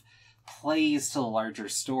love plays to the larger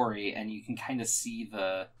story, and you can kind of see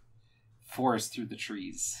the forest through the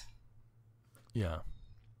trees. Yeah.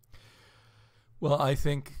 Well, I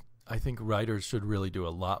think writers should really do a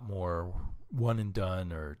lot more one and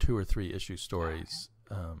done or 2 or 3 issue stories,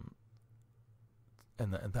 and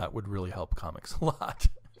that would really help comics a lot.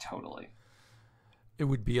 Totally. It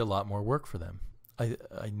would be a lot more work for them.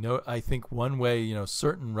 I think one way, you know,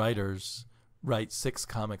 certain writers write 6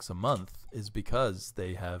 comics a month is because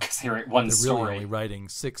they write one story. Really only writing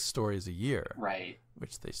 6 stories a year, right?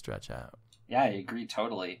 Which they stretch out. Yeah, I agree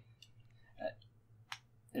totally.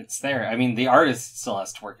 It's there. I mean, the artist still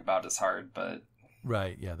has to work about as hard, but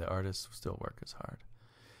right, yeah, the artists still work as hard.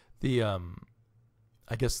 The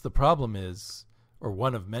I guess the problem is, or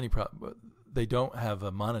one of many problems, they don't have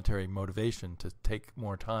a monetary motivation to take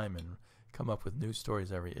more time and come up with new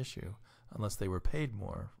stories every issue, unless they were paid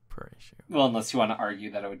more per issue. Well, unless you want to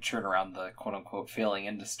argue that it would turn around the quote-unquote failing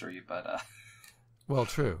industry, but Well,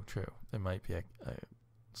 true. There might be a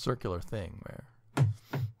circular thing where...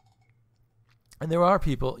 And there are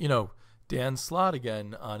people, you know, Dan Slott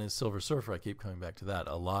again on his Silver Surfer, I keep coming back to that.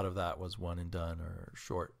 A lot of that was one and done or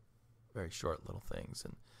very short little things.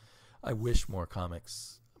 And I wish more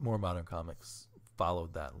modern comics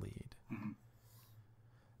followed that lead. Mm-hmm.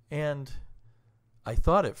 And I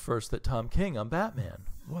thought at first that Tom King on Batman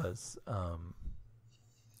was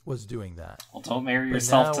doing that. Well, don't marry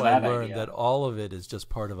yourself to that idea. Now I learned that all of it is just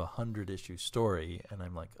part of a 100-issue story, and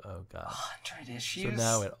I'm like, oh god, 100 issues. So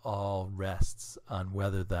now it all rests on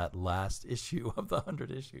whether that last issue of the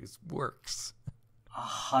 100 issues works.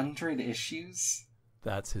 100 issues?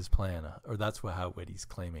 That's his plan, or that's what he's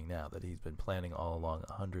claiming now, that he's been planning all along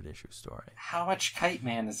a 100-issue story. How much Kite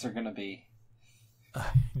Man is there going to be?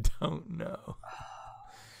 I don't know.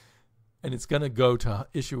 And it's going to go to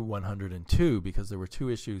issue 102 because there were 2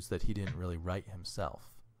 issues that he didn't really write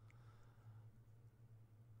himself.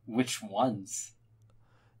 Which ones?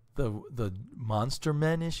 The Monster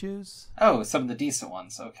Men issues? Oh, some of the decent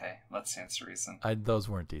ones. Okay, that stands to reason. Those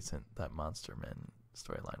weren't decent. That Monster Men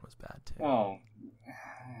storyline was bad too. Oh,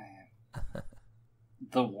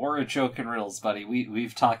 the War of Joke and Riddles, buddy.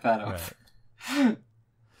 We've talked that over. Right.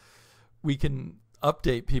 We can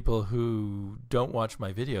update people who don't watch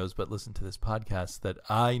my videos but listen to this podcast that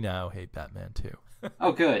I now hate Batman too.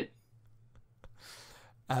 Oh, good.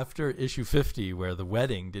 After issue 50, where the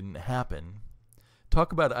wedding didn't happen,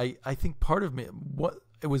 talk about, I think part of me,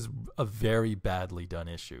 it was a very badly done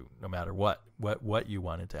issue, no matter what you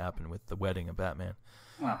wanted to happen with the wedding of Batman.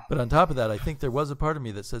 Wow. But on top of that, I think there was a part of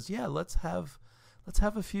me that says, yeah, let's have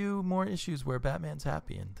a few more issues where Batman's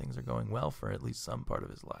happy and things are going well for at least some part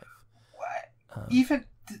of his life. Even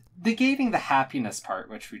negating the happiness part,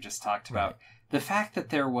 which we just talked about, right. The fact that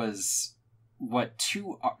there was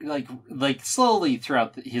two slowly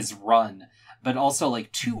throughout his run, but also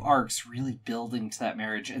like 2 arcs really building to that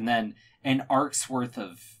marriage, and then an arc's worth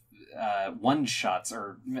of one-shots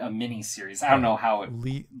or a mini-series. I don't know how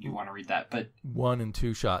you want to read that, but 1 and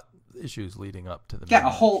 2 shot issues leading up to the marriage. A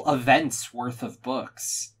whole event's worth of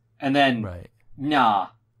books, and then right.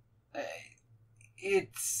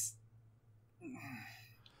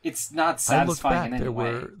 It's not satisfying I looked back, in any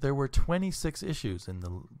way. There were 26 issues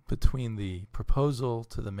between the proposal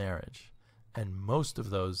to the marriage, and most of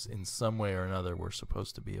those, in some way or another, were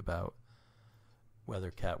supposed to be about whether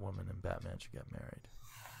Catwoman and Batman should get married.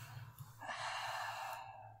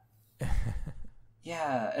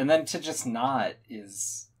 Yeah, and then to just not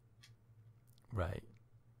is right.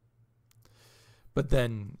 But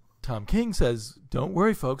then Tom King says, "Don't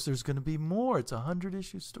worry, folks. There's going to be more. It's a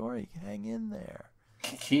 100-issue story. Hang in there."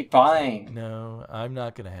 Keep buying. No, I'm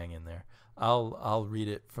not going to hang in there. I'll read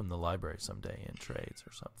it from the library someday in trades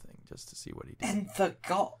or something just to see what he did. And the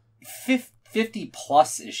 50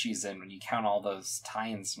 plus issues in when you count all those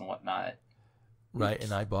tie-ins and whatnot. Right,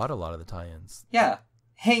 and I bought a lot of the tie-ins. Yeah,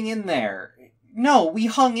 hang in there. No, we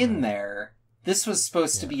hung in there. This was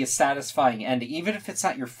supposed to be a satisfying ending, even if it's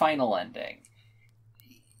not your final ending.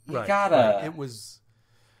 You gotta. Right. It was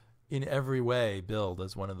in every way billed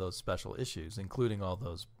as one of those special issues, including all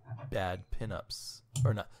those bad pinups,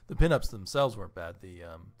 or not. The pinups themselves weren't bad.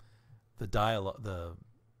 The dialogue, the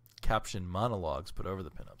caption monologues put over the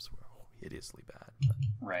pinups were hideously bad.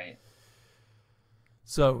 Right.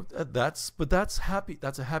 So that's happy.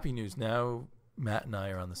 That's a happy news. Now Matt and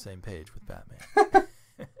I are on the same page with Batman.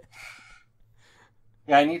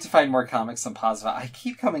 Yeah, I need to find more comics on positive. I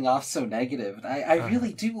keep coming off so negative. I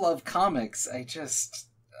really do love comics. I just.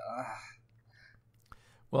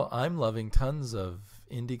 Well, I'm loving tons of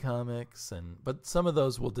indie comics, but some of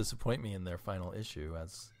those will disappoint me in their final issue,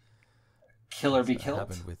 as Killer Be Killed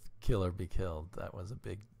happened with Killer Be Killed. That was a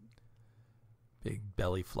big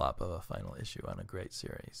belly flop of a final issue on a great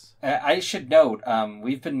series. I should note,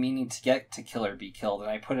 we've been meaning to get to Killer Be Killed, and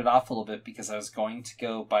I put it off a little bit because I was going to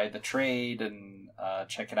go buy the trade and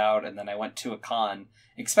check it out, and then I went to a con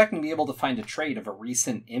expecting to be able to find a trade of a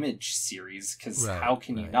recent Image series, because how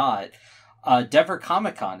can you not? Denver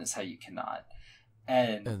Comic Con is how you cannot.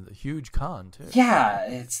 And a huge con, too. Yeah,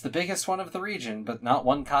 it's the biggest one of the region, but not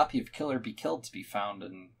one copy of Killer Be Killed to be found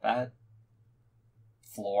in that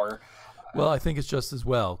floor. Well, I think it's just as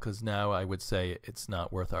well, because now I would say it's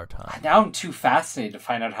not worth our time. Now I'm too fascinated to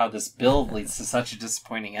find out how this build leads to such a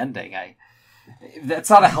disappointing ending. That's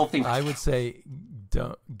not a healthy... I would say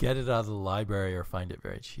don't get it out of the library or find it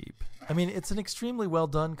very cheap. I mean, it's an extremely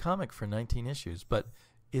well-done comic for 19 issues, but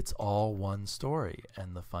it's all one story,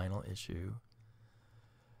 and the final issue...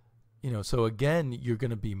 so again, you're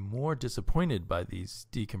going to be more disappointed by these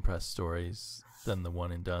decompressed stories than the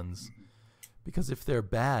one-and-dones. Because if they're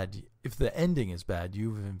bad, if the ending is bad,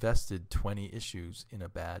 you've invested 20 issues in a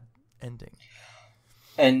bad ending.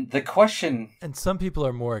 And the question... And some people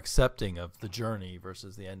are more accepting of the journey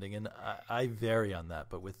versus the ending, and I vary on that.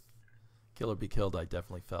 But with Killer Be Killed, I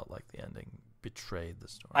definitely felt like the ending betrayed the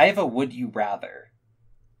story. I have a would you rather.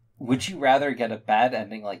 Would you rather get a bad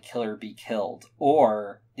ending like Killer Be Killed,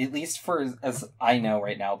 or, at least for as I know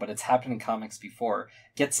right now, but it's happened in comics before,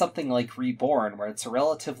 get something like Reborn, where it's a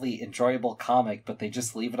relatively enjoyable comic, but they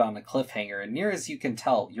just leave it on a cliffhanger, and near as you can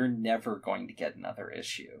tell, you're never going to get another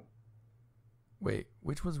issue. Wait,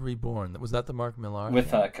 which was Reborn? Was that the Mark Millar?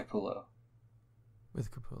 With Capullo.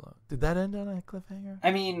 With Capullo. Did that end on a cliffhanger?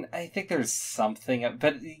 I mean, I think there's something,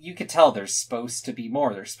 but you could tell there's supposed to be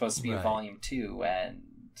more. There's supposed to be a volume 2, and...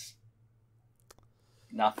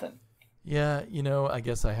 nothing. Yeah, I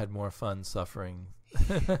guess I had more fun suffering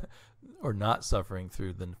or not suffering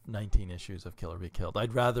through the 19 issues of Killer Be Killed.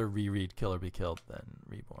 I'd rather reread Killer Be Killed than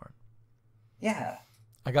Reborn. Yeah.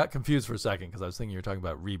 I got confused for a second because I was thinking you were talking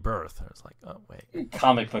about Rebirth. I was like, oh, wait.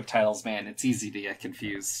 Comic book titles, man, it's easy to get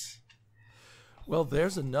confused. Well,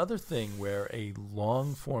 there's another thing where a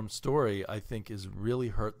long-form story, I think, is really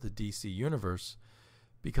hurt the DC universe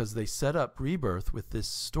because they set up Rebirth with this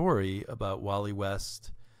story about Wally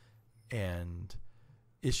West and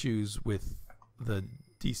issues with the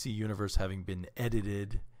DC universe having been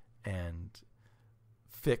edited and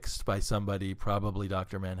fixed by somebody, probably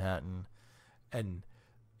Dr. Manhattan. And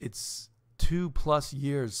it's 2+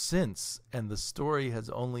 years since, and the story has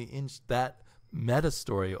only inched, that meta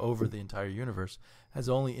story over the entire universe has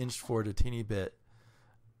only inched forward a teeny bit.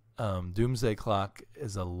 Doomsday Clock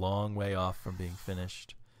is a long way off from being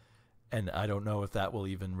finished, and I don't know if that will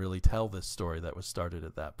even really tell this story that was started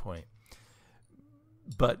at that point.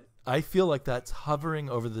 But I feel like that's hovering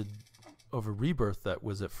over Rebirth that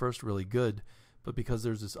was at first really good, but because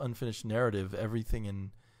there's this unfinished narrative, everything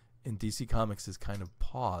in DC Comics is kind of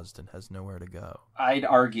paused and has nowhere to go. I'd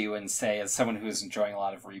argue and say, as someone who's enjoying a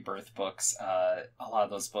lot of Rebirth books, a lot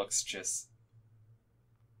of those books just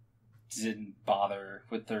didn't bother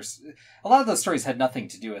with their... A lot of those stories had nothing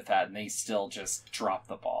to do with that, and they still just dropped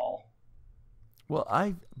the ball. Well,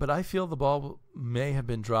 I feel the ball may have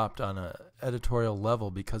been dropped on a editorial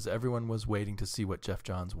level because everyone was waiting to see what Jeff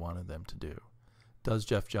Johns wanted them to do. Does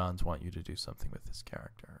Jeff Johns want you to do something with this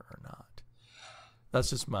character or not? That's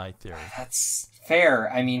just my theory. That's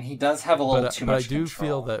fair. I mean, he does have a little too much control. But I do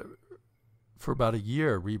feel that for about a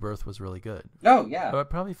year, Rebirth was really good. Oh, yeah. But I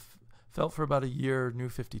probably felt for about a year, New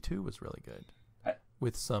 52 was really good,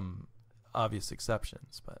 with some obvious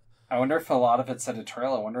exceptions. But I wonder if a lot of it's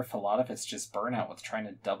editorial. I wonder if a lot of it's just burnout with trying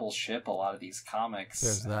to double ship a lot of these comics.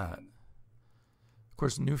 There's that. Of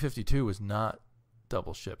course, New 52 was not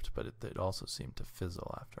double shipped, but it also seemed to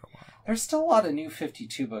fizzle after a while. There's still a lot of New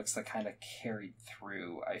 52 books that kind of carried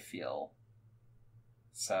through, I feel.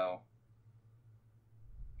 So,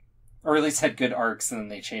 or at least had good arcs, and then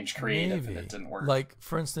they changed creative. Maybe. And it didn't work. Like,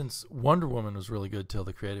 for instance, Wonder Woman was really good till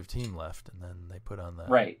the creative team left, and then they put on that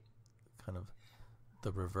kind of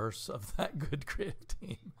the reverse of that good creative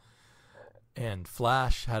team. And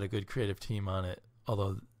Flash had a good creative team on it,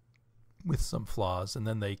 although with some flaws, and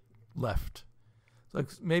then they left. Like,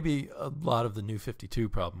 maybe a lot of the New 52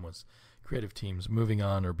 problem was creative teams moving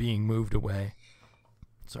on or being moved away.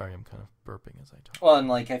 Sorry, I'm kind of burping as I talk. Well, and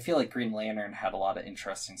I feel like Green Lantern had a lot of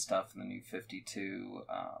interesting stuff in the New 52.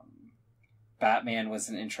 Batman was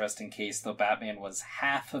an interesting case, though Batman was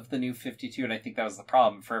half of the New 52, and I think that was the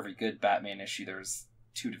problem. For every good Batman issue, there's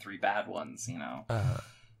 2 to 3 bad ones, you know?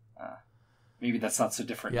 Maybe that's not so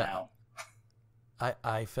different now.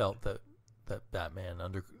 I felt that Batman,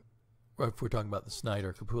 if we're talking about the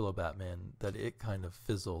Snyder Capullo Batman, that it kind of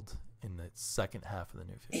fizzled in the second half of the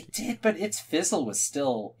New 52. It did, but its fizzle was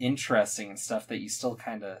still interesting and stuff that you still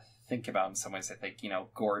kind of think about in some ways. I think,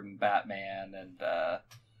 Gordon Batman and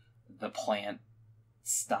the plant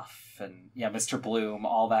stuff and, Mr. Bloom,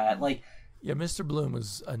 all that. Mr. Bloom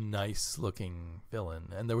was a nice-looking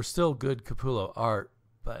villain, and there was still good Capullo art,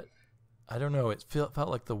 but I don't know, it felt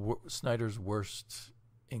like Snyder's worst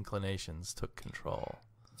inclinations took control.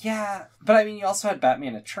 Yeah, but I mean, you also had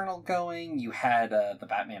Batman Eternal going. You had the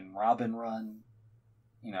Batman and Robin run,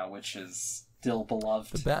 which is still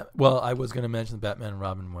beloved. Well, I was going to mention the Batman and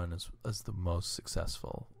Robin one as the most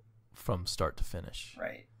successful from start to finish.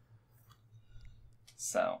 Right.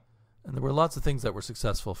 So. And there were lots of things that were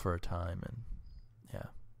successful for a time, and yeah.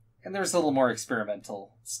 And there's a little more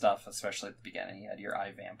experimental stuff, especially at the beginning. You had your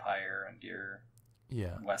I, Vampire and your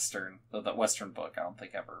Western. Though the Western book, I don't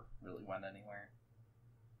think ever really went anywhere.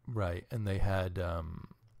 Right, and they had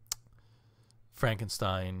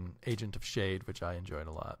Frankenstein, Agent of Shade, which I enjoyed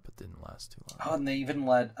a lot, but didn't last too long. Oh, and they even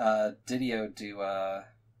let Didio do,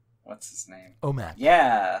 what's his name? OMAC.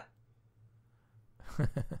 Yeah!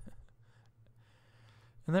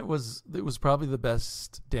 And it was probably the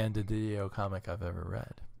best Dan DiDio comic I've ever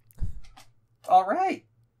read. All right!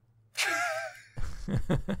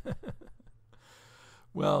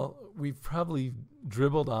 Well, we've probably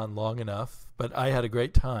dribbled on long enough, but I had a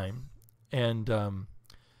great time. And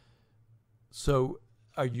so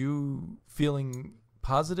are you feeling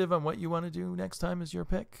positive on what you want to do next time as your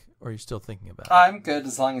pick? Or are you still thinking about it? I'm good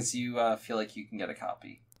as long as you feel like you can get a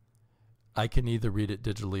copy. I can either read it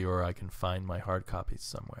digitally or I can find my hard copies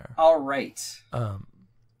somewhere. All right.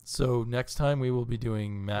 So next time we will be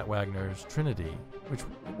doing Matt Wagner's Trinity, which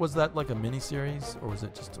was that like a mini-series or was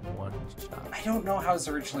it just a one shot? I don't know how it was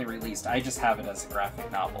originally released. I just have it as a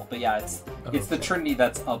graphic novel. But yeah, it's the Trinity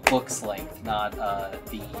that's a book's length, not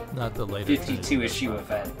the later 52 issue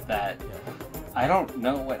event that I don't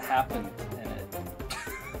know what happened in it.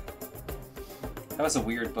 That was a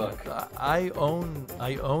weird book. I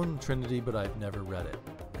own Trinity, but I've never read it.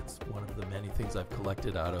 It's one of of the many things I've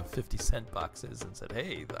collected out of 50-cent boxes and said,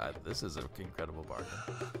 hey, this is an incredible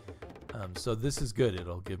bargain. So this is good.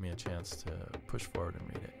 It'll give me a chance to push forward and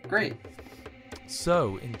read it. Great.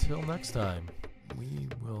 So until next time, we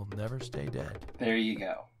will never stay dead. There you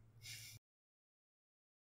go.